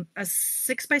a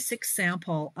 6x6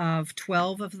 sample of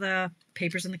 12 of the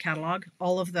papers in the catalog,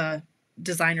 all of the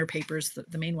designer papers,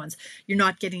 the main ones. You're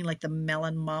not getting like the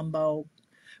Melon Mambo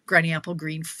Granny Apple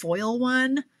Green foil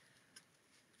one.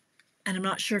 And I'm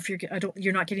not sure if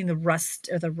you're not getting the rust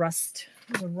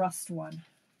one,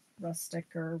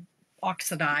 rustic or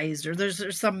oxidized, or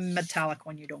there's some metallic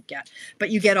one you don't get, but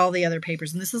you get all the other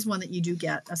papers. And this is one that you do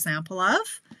get a sample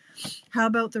of. How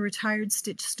about the Retired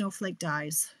Stitch Snowflake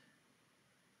dies?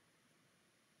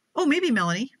 Oh, maybe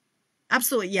Melanie.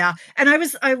 Absolutely, yeah. And I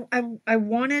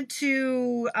wanted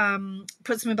to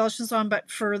put some embellishments on,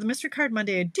 but for the Mystery Card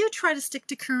Monday, I do try to stick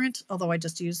to current, although I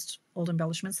just used old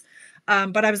embellishments.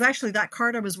 But I was actually, that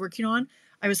card I was working on,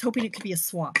 I was hoping it could be a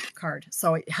swap card,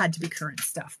 so it had to be current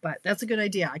stuff. But that's a good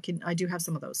idea. I do have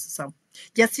some of those. So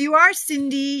yes, you are,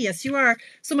 Cindy. Yes, you are.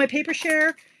 So my paper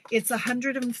share, it's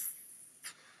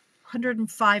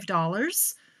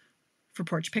 $105 for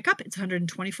porch pickup. It's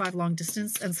 125 long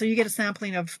distance. And so you get a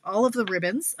sampling of all of the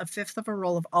ribbons, a fifth of a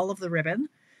roll of all of the ribbon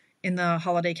in the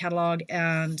holiday catalog,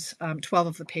 and 12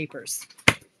 of the papers.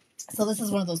 So this is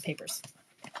one of those papers.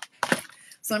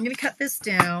 So I'm going to cut this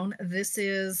down. This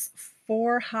is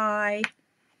 4 high,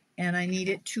 and I need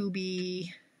it to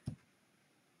be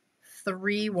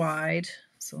 3 wide.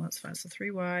 So that's fine. So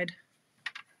 3 wide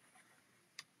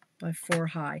by 4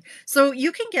 high. So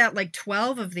you can get like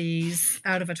 12 of these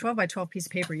out of a 12 by 12 piece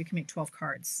of paper. You can make 12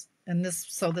 cards. And this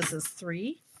is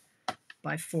 3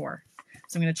 by 4.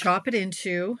 So I'm going to chop it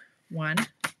into 1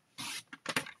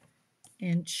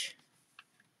 inch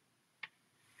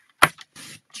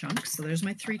chunks. So there's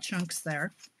my 3 chunks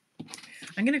there.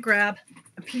 I'm going to grab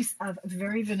a piece of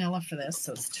Very Vanilla for this.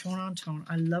 So it's tone on tone.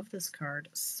 I love this card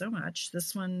so much.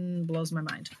 This one blows my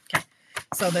mind. Okay.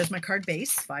 So there's my card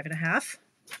base, 5.5.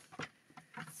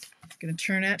 Going to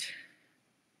turn it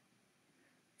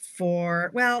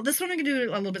for, well, this one I'm going to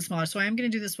do a little bit smaller. So I am going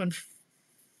to do this one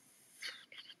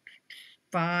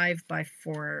 5 by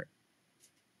 4,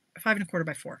 5.25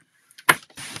 by 4.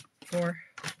 4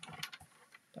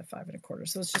 by 5.25.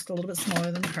 So it's just a little bit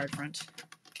smaller than the card front.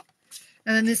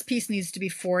 And then this piece needs to be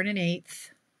 4 1/8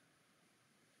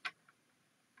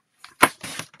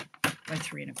 by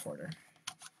 3.25.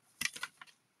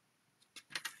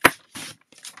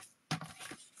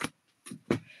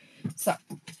 So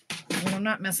when I'm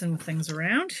not messing with things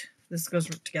around, this goes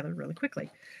together really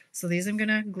quickly. So these I'm going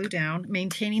to glue down,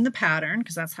 maintaining the pattern,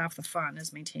 because that's half the fun,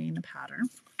 is maintaining the pattern.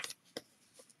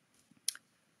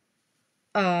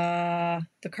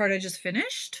 The card I just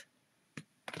finished.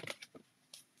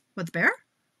 What, the bear?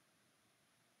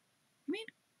 You mean?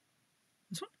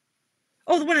 This one?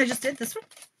 Oh, the one I just did, this one?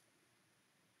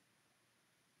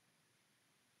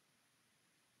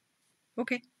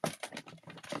 Okay.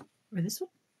 Or this one?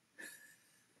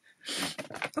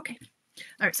 Okay.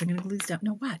 All right, so I'm going to glue this down.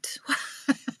 No, what?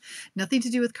 Nothing to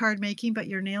do with card making, but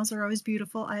your nails are always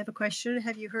beautiful. I have a question.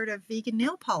 Have you heard of vegan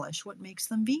nail polish? What makes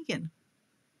them vegan?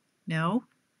 No?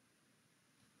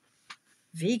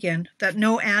 Vegan? That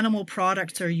no animal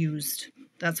products are used.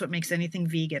 That's what makes anything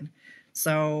vegan.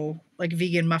 So, like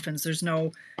vegan muffins, there's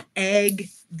no egg,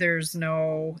 there's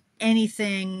no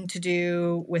anything to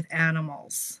do with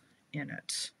animals in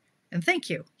it. And thank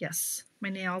you. Yes, my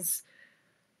nails,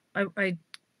 I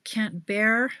can't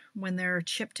bear when they're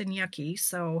chipped and yucky,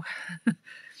 so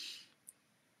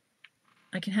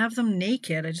I can have them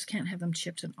naked. I just can't have them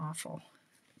chipped and awful.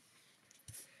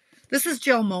 This is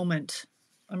Gel Moment.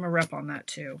 I'm a rep on that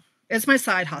too. It's my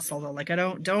side hustle though. Like, I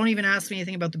don't even ask me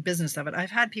anything about the business of it.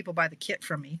 I've had people buy the kit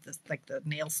from me, like the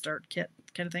nail start kit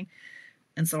kind of thing.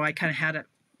 And so I kind of had a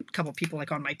couple people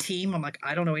like on my team. I'm like,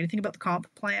 I don't know anything about the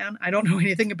comp plan. I don't know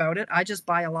anything about it. I just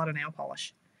buy a lot of nail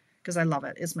polish because I love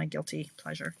it. It's my guilty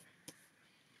pleasure.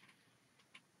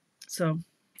 So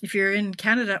if you're in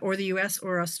Canada or the US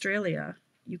or Australia,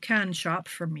 you can shop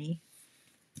from me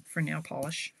for nail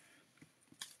polish.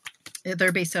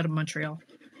 They're based out of Montreal.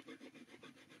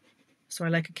 So I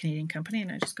like a Canadian company,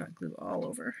 and I just got glue all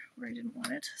over where I didn't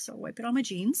want it. So I'll wipe it on my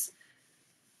jeans.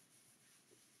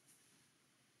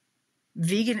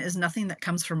 Vegan is nothing that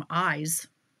comes from eyes.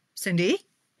 Cindy?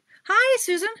 Hi,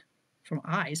 Susan. From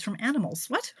eyes, from animals.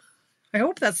 What? I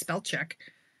hope that's spell check.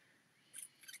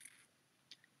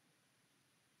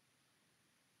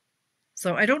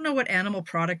 So I don't know what animal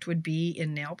product would be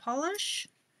in nail polish,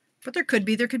 but there could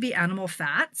be animal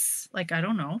fats. Like, I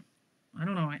don't know. I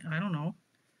don't know. I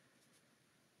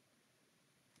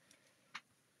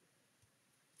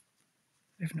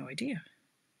have no idea.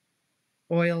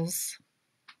 Oils,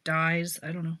 dyes,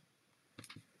 I don't know.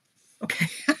 Okay.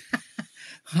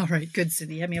 All right, good,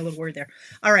 Cindy. You had me a little word there.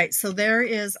 All right, so there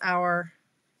is our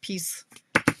piece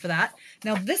for that.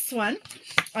 Now this one,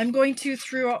 I'm going to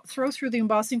throw through the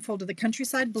embossing folder, the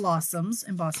Countryside Blossoms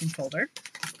embossing folder.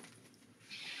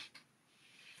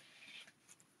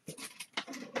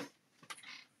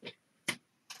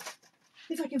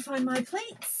 If I can find my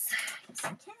plates. Yes, I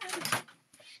can.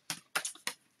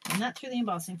 And that through the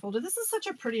embossing folder. This is such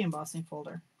a pretty embossing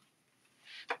folder.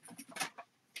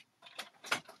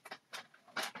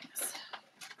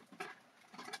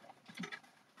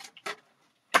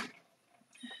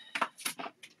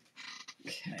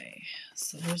 Okay,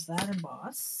 so there's that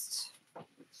embossed.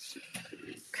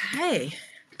 Okay.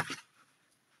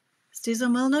 Stays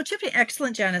on well, no chipping.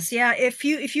 Excellent, Janice. Yeah, if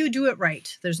you do it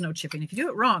right, there's no chipping. If you do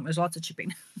it wrong, there's lots of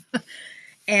chipping.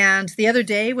 And the other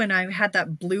day when I had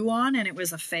that blue on and it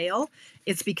was a fail,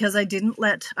 it's because I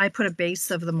put a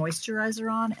base of the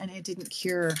moisturizer on and it didn't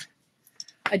cure.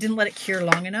 I didn't let it cure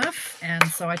long enough. And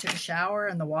so I took a shower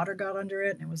and the water got under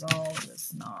it and it was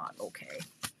not okay.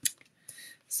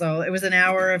 So it was an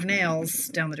hour of nails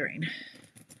down the drain,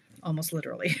 almost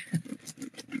literally.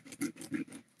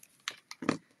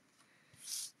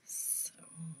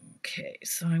 Okay,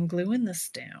 so I'm gluing this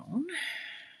down.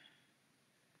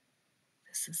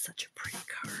 This is such a pretty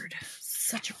card.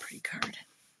 Such a pretty card.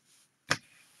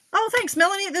 Oh, thanks,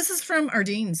 Melanie. This is from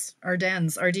Ardennes,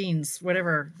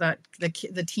 whatever,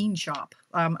 the teen shop.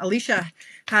 Alicia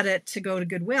had it to go to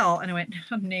Goodwill, and I went,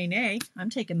 oh, nay, I'm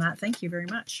taking that. Thank you very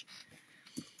much.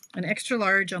 An extra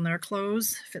large on their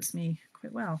clothes fits me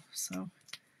quite well. So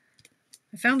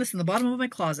I found this in the bottom of my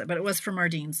closet, but it was from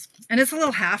Ardennes. And it's a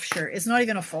little half shirt. It's not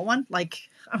even a full one. I'm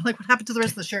like, what happened to the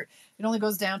rest of the shirt? It only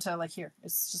goes down to like here.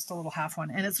 It's just a little half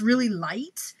one. And it's really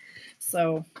light.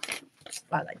 So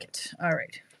I like it. All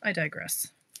right. I digress.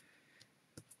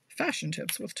 Fashion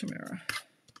tips with Tamara.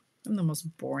 I'm the most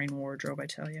boring wardrobe, I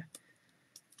tell you.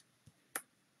 I'm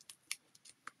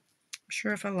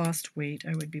sure if I lost weight,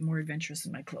 I would be more adventurous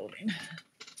in my clothing.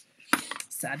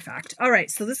 Sad fact. All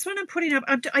right, so this one I'm putting up.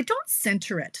 I don't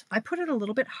center it. I put it a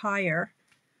little bit higher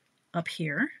up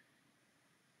here.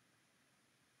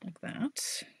 Like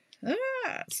that.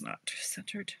 Ah, it's not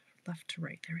centered left to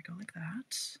right. There we go, like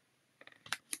that.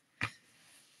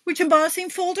 Which embossing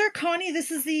folder? Connie,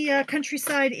 this is the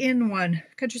Countryside Inn one.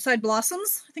 Countryside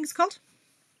Blossoms, I think it's called.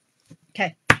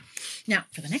 Okay. Now,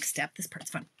 for the next step, this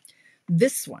part's fun.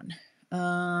 This one.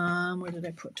 Where did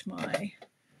I put my...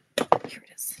 Here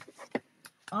it is.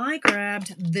 I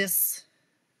grabbed this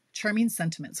Charming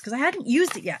Sentiments because I hadn't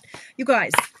used it yet. You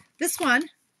guys, this one,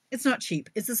 it's not cheap.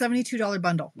 It's a $72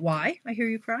 bundle. Why? I hear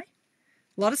you cry.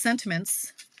 A lot of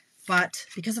sentiments, but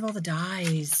because of all the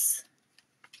dyes.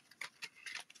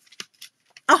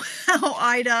 Oh,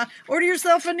 Ida, order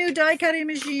yourself a new die cutting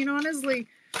machine, honestly.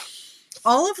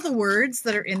 All of the words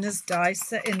that are in this die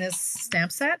set, in this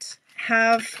stamp set,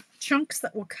 have chunks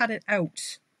that will cut it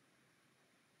out.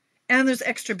 And there's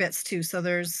extra bits too. So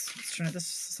there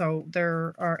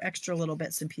are extra little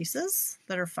bits and pieces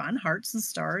that are fun, hearts and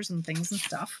stars and things and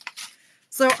stuff.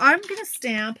 So I'm going to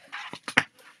stamp,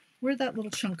 where'd that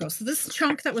little chunk go? So this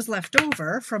chunk that was left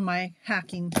over from my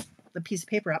hacking the piece of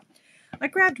paper up, I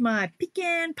grabbed my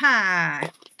pecan pie.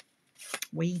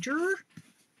 Wager,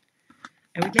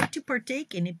 I would like to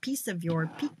partake in a piece of your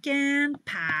pecan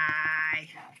pie.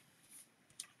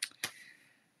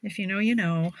 If you know, you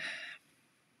know.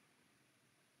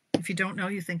 If you don't know,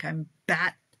 you think I'm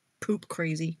bat poop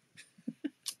crazy.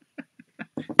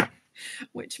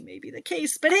 Which may be the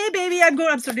case. But hey, baby, I'm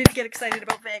starting to get excited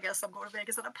about Vegas. I'm going to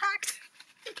Vegas and I'm packed.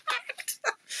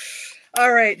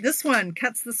 All right, this one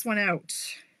cuts this one out.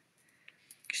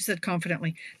 She said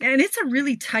confidently. And it's a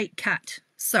really tight cut.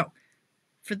 So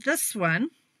for this one,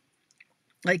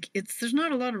 there's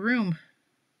not a lot of room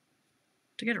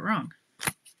to get it wrong.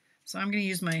 So I'm going to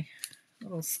use my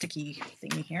little sticky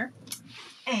thingy here.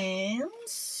 And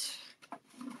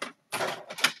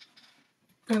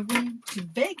going to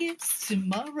Vegas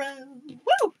tomorrow.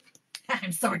 Woo!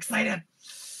 I'm so excited.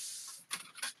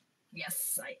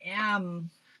 Yes, I am.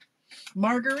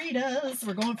 Margaritas.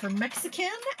 We're going for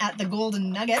Mexican at the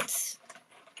Golden Nugget.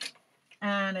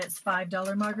 And it's $5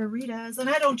 margaritas. And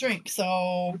I don't drink,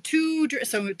 so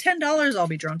 $10 I'll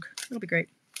be drunk. It'll be great.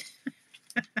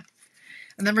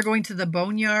 And then we're going to the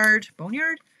boneyard?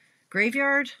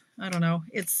 Graveyard? I don't know.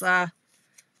 It's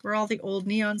where all the old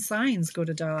neon signs go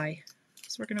to die.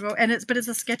 So we're gonna go, and but it's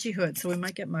a sketcy hood, so we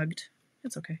might get mugged.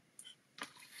 It's okay.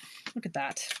 Look at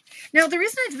that. Now the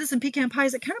reason I did this in pecan pie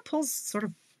is it kind of pulls sort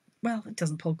of, well, it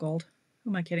doesn't pull gold.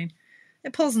 Who am I kidding?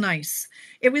 It pulls nice.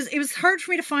 It was hard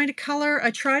for me to find a color.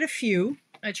 I tried a few.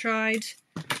 I tried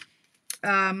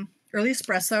early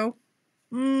espresso.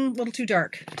 A little too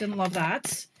dark. Didn't love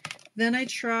that. Then I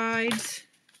tried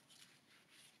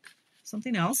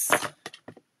something else.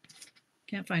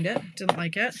 Can't find it. Didn't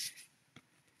like it.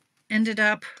 Ended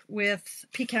up with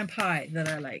pecan pie that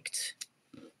I liked.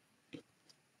 I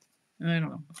don't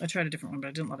know. I tried a different one, but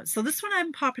I didn't love it. So this one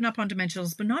I'm popping up on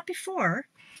dimensionals, but not before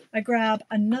I grab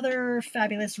another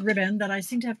fabulous ribbon that I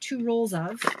seem to have 2 rolls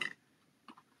of.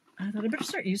 I thought I better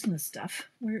start using this stuff.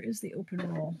 Where is the open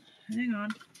roll? Hang on.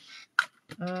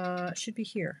 It should be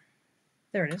here.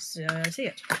 There it is. I see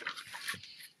it.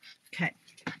 Okay.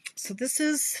 So this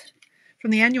is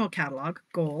from the annual catalog,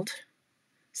 gold,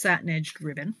 satin edged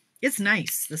ribbon. It's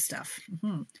nice, this stuff.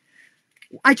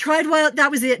 I tried wild,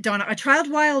 that was it, Donna. I tried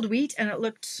wild wheat and it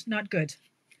looked not good.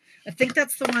 I think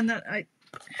that's the one that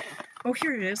oh,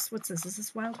 here it is. What's this? Is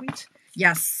this wild wheat?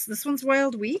 Yes, this one's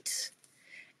wild wheat.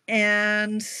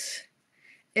 And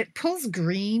it pulls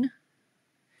green.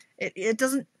 It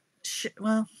doesn't,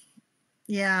 well,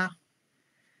 yeah.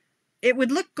 It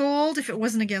would look gold if it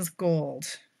wasn't against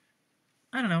gold.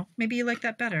 I don't know. Maybe you like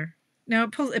that better. No,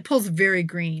 it pulls very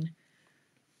green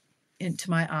into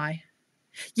my eye.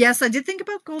 Yes, I did think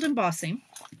about gold embossing.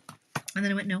 And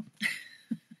then I went, no.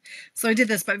 So I did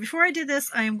this. But before I did this,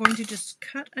 I am going to just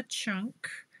cut a chunk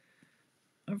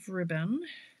of ribbon.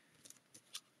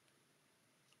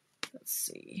 Let's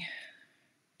see.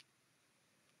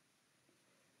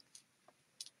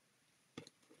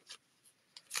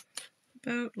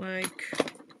 About like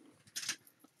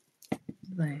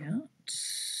that.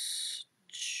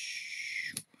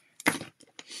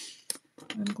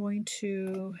 I'm going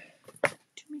to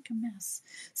make a mess.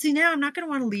 See, now I'm not going to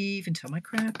want to leave until my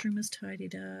craft room is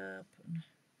tidied up.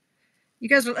 You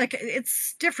guys are like,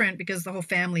 it's different because the whole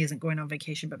family isn't going on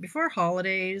vacation, but before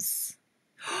holidays.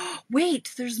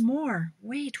 Wait, there's more.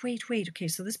 Wait. Okay,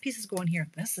 so this piece is going here.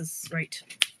 This is right.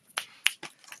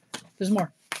 There's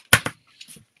more.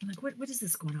 I'm like, what is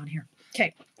this going on here?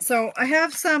 Okay, so I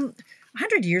have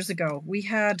 100 years ago, we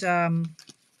had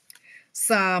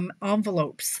some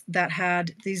envelopes that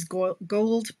had these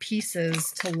gold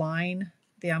pieces to line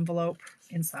the envelope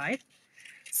inside.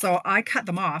 So I cut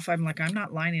them off. I'm like, I'm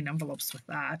not lining envelopes with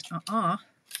that.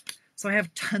 So I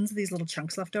have tons of these little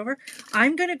chunks left over.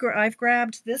 I've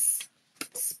grabbed this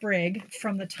sprig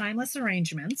from the Timeless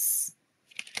Arrangements,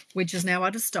 which is now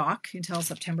out of stock until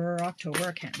September or October.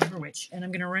 I can't remember which. And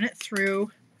I'm going to run it through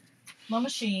my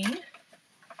machine.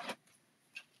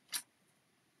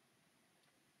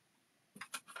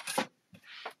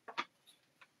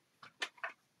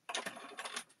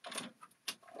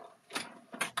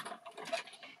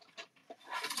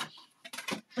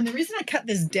 And the reason I cut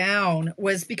this down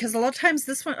was because a lot of times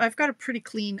this one, I've got a pretty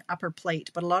clean upper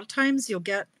plate, but a lot of times you'll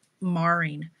get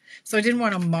marring. So I didn't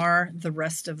want to mar the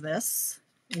rest of this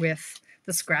with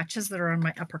the scratches that are on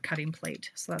my upper cutting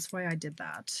plate. So that's why I did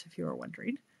that, if you were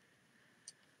wondering.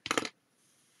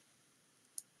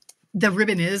 The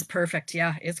ribbon is perfect.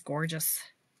 Yeah, it's gorgeous.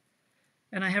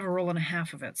 And I have a roll and a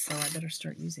half of it, so I better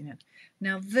start using it.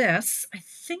 Now this, I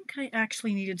think I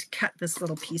actually needed to cut this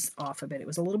little piece off a bit. It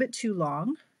was a little bit too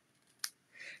long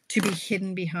to be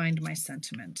hidden behind my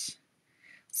sentiment.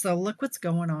 So look what's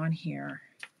going on here.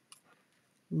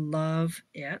 Love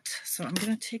it. So I'm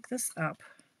going to take this up,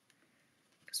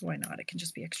 because why not? It can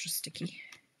just be extra sticky.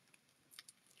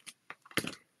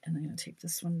 And I'm going to tape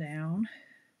this one down.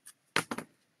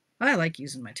 I like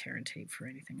using my tear and tape for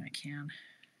anything I can.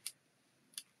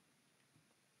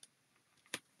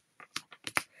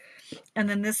 And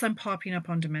then this I'm popping up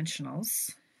on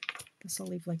dimensionals. This I'll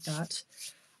leave like that.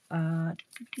 Do I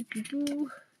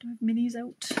have minis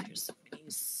out? Here's some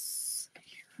minis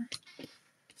here.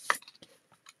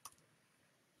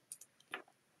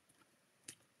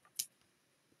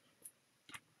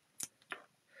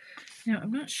 Now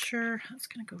I'm not sure how it's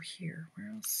going to go here. Where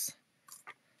else?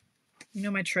 You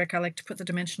know my trick. I like to put the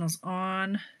dimensionals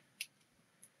on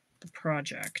the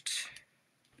project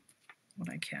when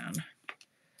I can.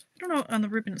 I don't know, on the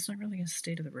ribbon, it's not really going to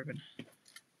stay to the ribbon.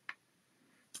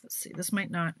 Let's see, this might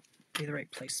not be the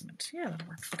right placement. Yeah, that'll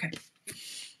work. Okay.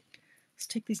 Let's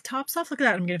take these tops off. Look at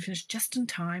that. I'm going to finish just in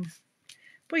time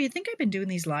Boy, you'd think I've been doing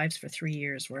these lives for 3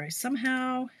 years where I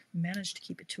somehow managed to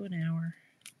keep it to an hour.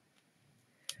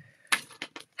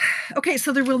 Okay,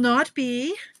 so there will not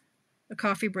be a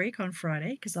coffee break on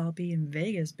Friday because I'll be in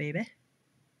Vegas, baby.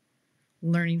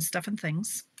 Learning stuff and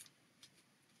things.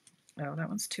 Oh, that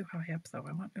one's too high up though.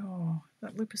 Oh,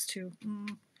 that loop is too,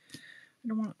 I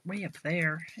don't want it way up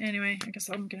there. Anyway, I guess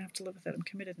I'm gonna have to live with it. I'm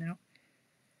committed now.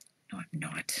 No, I'm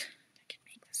not. I can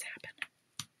make this happen.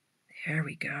 There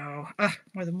we go. Ah,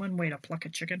 more than one way to pluck a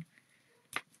chicken.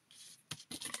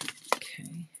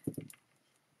 Okay.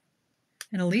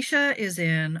 And Alicia is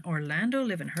in Orlando,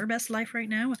 living her best life right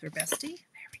now with her bestie.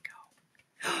 There we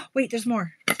go. Wait, there's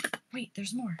more. Wait,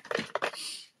 there's more.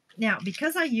 Now,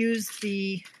 because I used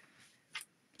the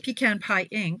pecan pie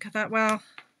ink, I thought, well,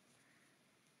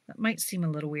 that might seem a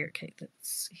little weird. Okay,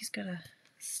 he's got to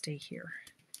stay here.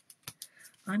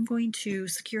 I'm going to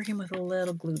secure him with a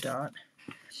little glue dot.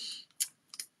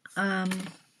 Tuck him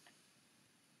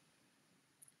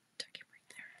right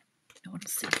there. No one will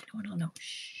see. No one will know.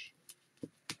 Shh.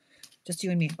 Just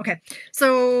you and me. Okay,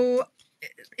 so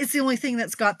it's the only thing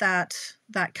that's got that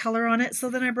color on it. So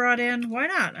then I brought in, why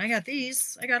not? I got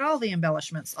these. I got all the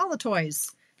embellishments, all the toys.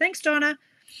 Thanks, Donna.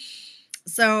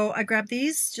 So I grabbed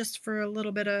these just for a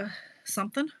little bit of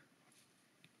something.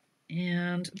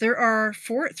 And there are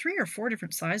 3 or 4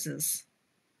 different sizes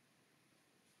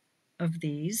of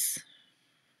these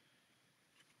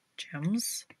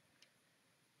gems.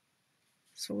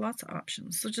 So lots of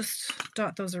options. So just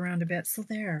dot those around a bit. So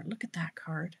there, look at that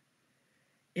card.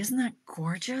 Isn't that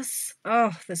gorgeous?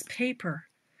 Oh, this paper.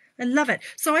 I love it.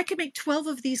 So I could make 12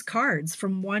 of these cards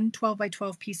from one 12 by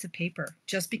 12 piece of paper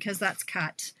just because that's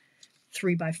cut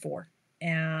 3 by 4.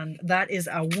 And that is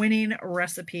a winning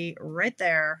recipe right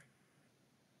there.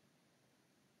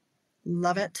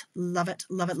 Love it, love it,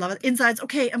 love it, love it. Insides.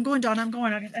 Okay, I'm going, Donna. I'm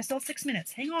going. I still have 6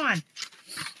 minutes. Hang on.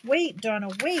 Wait, Donna,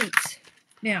 wait.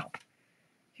 Now,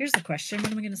 here's the question.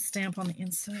 What am I going to stamp on the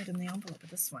inside and the envelope of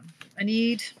this one? I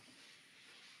need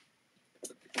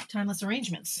timeless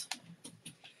arrangements.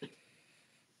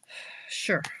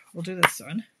 Sure, we'll do this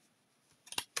one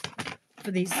for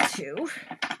these 2.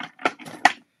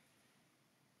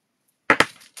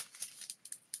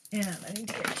 And I need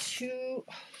to get 2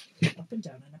 up and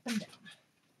down and up and down.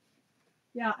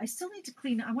 Yeah, I still need to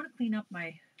clean. I want to clean up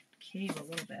my cave a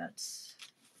little bit.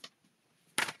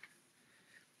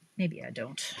 Maybe I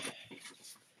don't.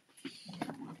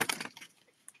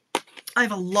 I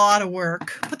have a lot of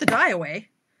work. Put the die away.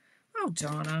 Oh,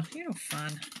 Donna, you're no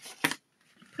fun.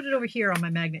 Put it over here on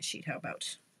my magnet sheet. How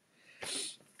about?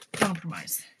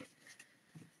 Compromise.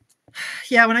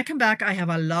 Yeah, when I come back, I have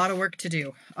a lot of work to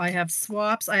do. I have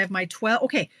swaps. I have my 12.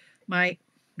 Okay,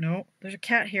 no, there's a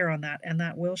cat hair on that, and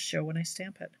that will show when I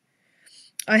stamp it.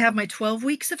 I have my 12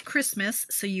 weeks of Christmas,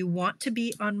 so you want to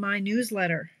be on my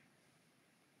newsletter.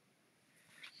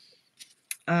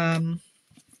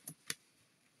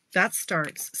 That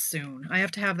starts soon. I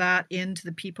have to have that into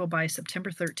the people by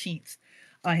September 13th.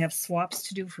 I have swaps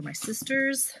to do for my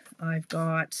sisters. I've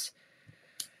got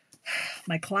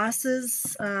my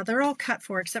classes. They're all cut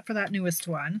for except for that newest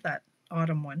one, that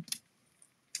autumn one.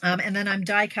 And then I'm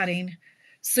die cutting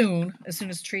soon, as soon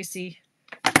as Tracy,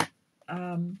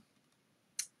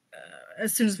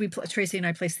 Tracy and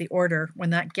I place the order, when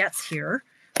that gets here.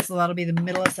 So that'll be the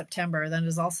middle of September. Then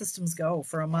as all systems go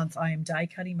for a month, I am die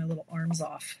cutting my little arms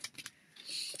off.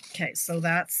 Okay, so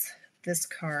that's this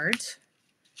card.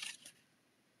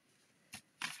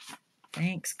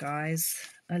 Thanks, guys.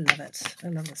 I love it. I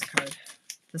love this card.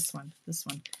 This one.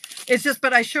 It's just,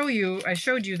 but I showed you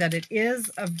that it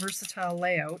is a versatile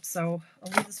layout. So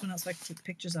I'll leave this one out so I can take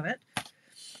pictures of it.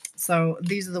 So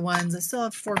these are the ones. I still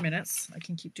have 4 minutes. I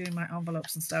can keep doing my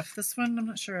envelopes and stuff. This one, I'm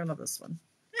not sure I love this one.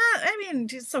 Yeah, I mean,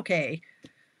 it's okay.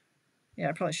 Yeah,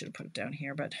 I probably should have put it down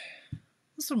here, but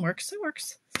this one works. It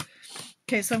works.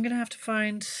 Okay, so I'm going to have to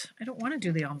find, I don't want to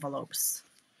do the envelopes.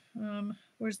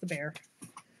 Where's the bear?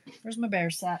 Where's my bear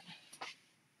set?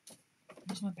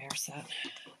 Where's my bear set?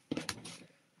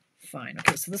 Fine.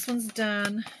 Okay, so this one's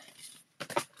done.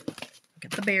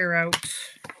 Get the bear out.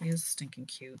 He is stinking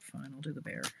cute. Fine, I'll do the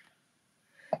bear.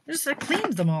 I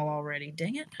cleaned them all already.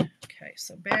 Dang it. Okay,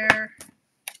 so bear.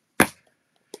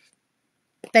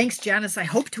 Thanks, Janice. I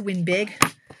hope to win big.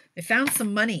 I found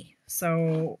some money.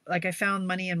 So, like, I found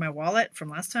money in my wallet from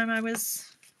last time I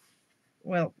was,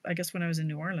 well, I guess when I was in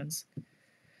New Orleans.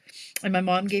 And my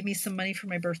mom gave me some money for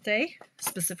my birthday,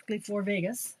 specifically for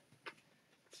Vegas.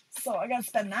 So I gotta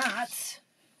spend that.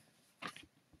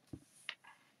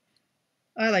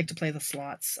 I like to play the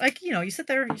slots. Like, you know, you sit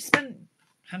there, you spend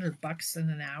 $100 in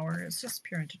an hour. It's just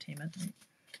pure entertainment.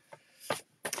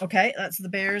 Okay, that's the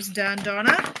bears done,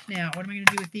 Donna. Now, what am I going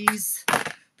to do with these?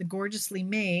 The Gorgeously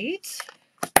Made.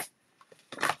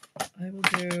 I will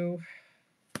do,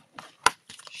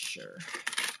 sure,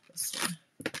 this one.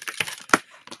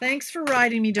 Thanks for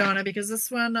riding me, Donna, because this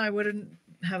one I wouldn't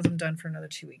have them done for another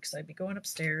 2 weeks. I'd be going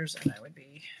upstairs and I would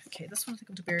be, okay, this one I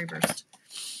think I'll do Berry Burst.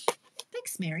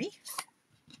 Thanks, Mary.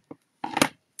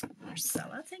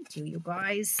 Marcella, thank you, you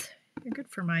guys. You're good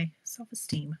for my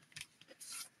self-esteem.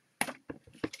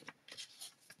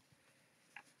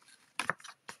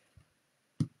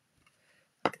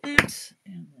 That,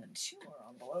 and then 2 more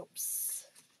envelopes.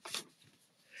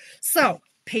 So,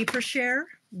 paper share,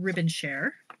 ribbon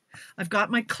share. I've got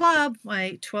my club,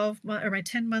 my 12-month or my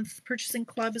 10-month purchasing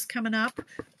club is coming up.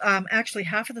 Actually,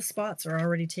 half of the spots are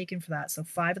already taken for that. So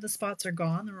 5 of the spots are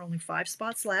gone. There are only 5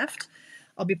 spots left.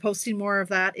 I'll be posting more of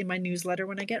that in my newsletter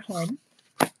when I get home.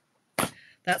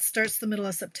 That starts the middle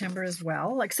of September as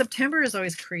well. Like September is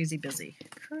always crazy busy.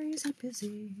 Crazy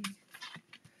busy.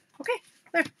 Okay,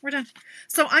 there, we're done.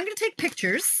 So I'm going to take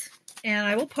pictures and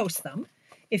I will post them.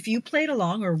 If you played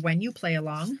along or when you play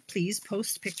along, please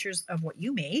post pictures of what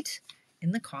you made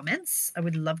in the comments. I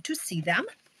would love to see them.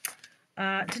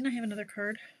 Didn't I have another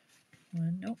card?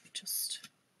 Nope, just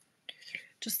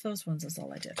those ones is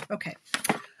all I did. Okay.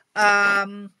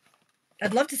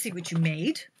 I'd love to see what you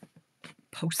made.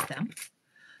 Post them.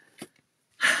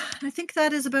 I think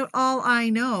that is about all I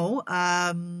know.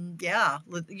 Yeah,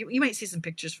 you might see some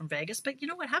pictures from Vegas, but you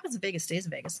know what happens in Vegas stays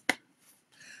in Vegas.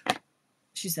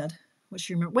 She said. What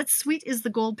she remember? What suite is the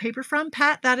gold paper from,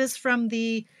 Pat? That is from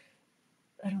the,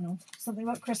 I don't know, something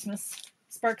about Christmas.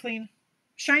 Sparkling,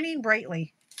 Shining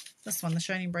Brightly. This one, the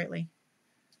Shining Brightly.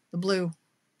 The blue.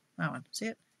 That one. See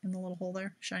it in the little hole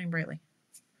there? Shining Brightly.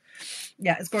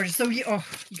 Yeah, it's gorgeous. So you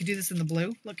could do this in the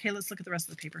blue. Look, okay, let's look at the rest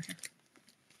of the paper here.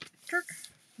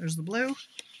 There's the blue.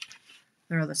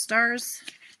 There are the stars.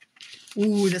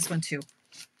 Ooh, this one too.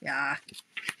 Yeah.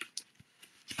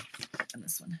 And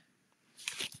this one.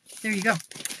 There you go.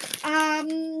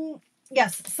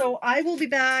 Yes, so I will be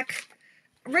back.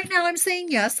 Right now I'm saying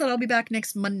yes, that I'll be back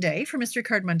next Monday for Mystery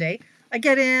Card Monday. I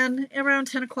get in around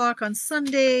 10 o'clock on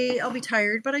Sunday. I'll be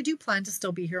tired, but I do plan to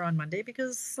still be here on Monday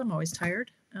because I'm always tired.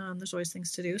 There's always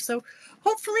things to do. So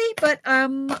hopefully, but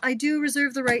I do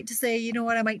reserve the right to say, you know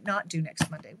what, I might not do next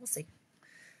Monday. We'll see.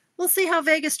 We'll see how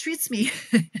Vegas treats me.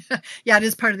 Yeah, it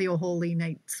is part of the Holy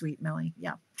Night Suite, Melly.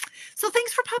 Yeah. So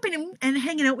thanks for popping in and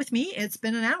hanging out with me. It's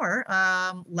been an hour,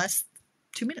 less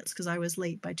 2 minutes because I was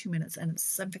late by 2 minutes and it's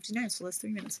 7:59, so less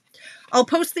 3 minutes. I'll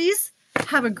post these.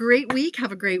 Have a great week.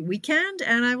 Have a great weekend,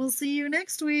 and I will see you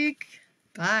next week.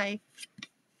 Bye.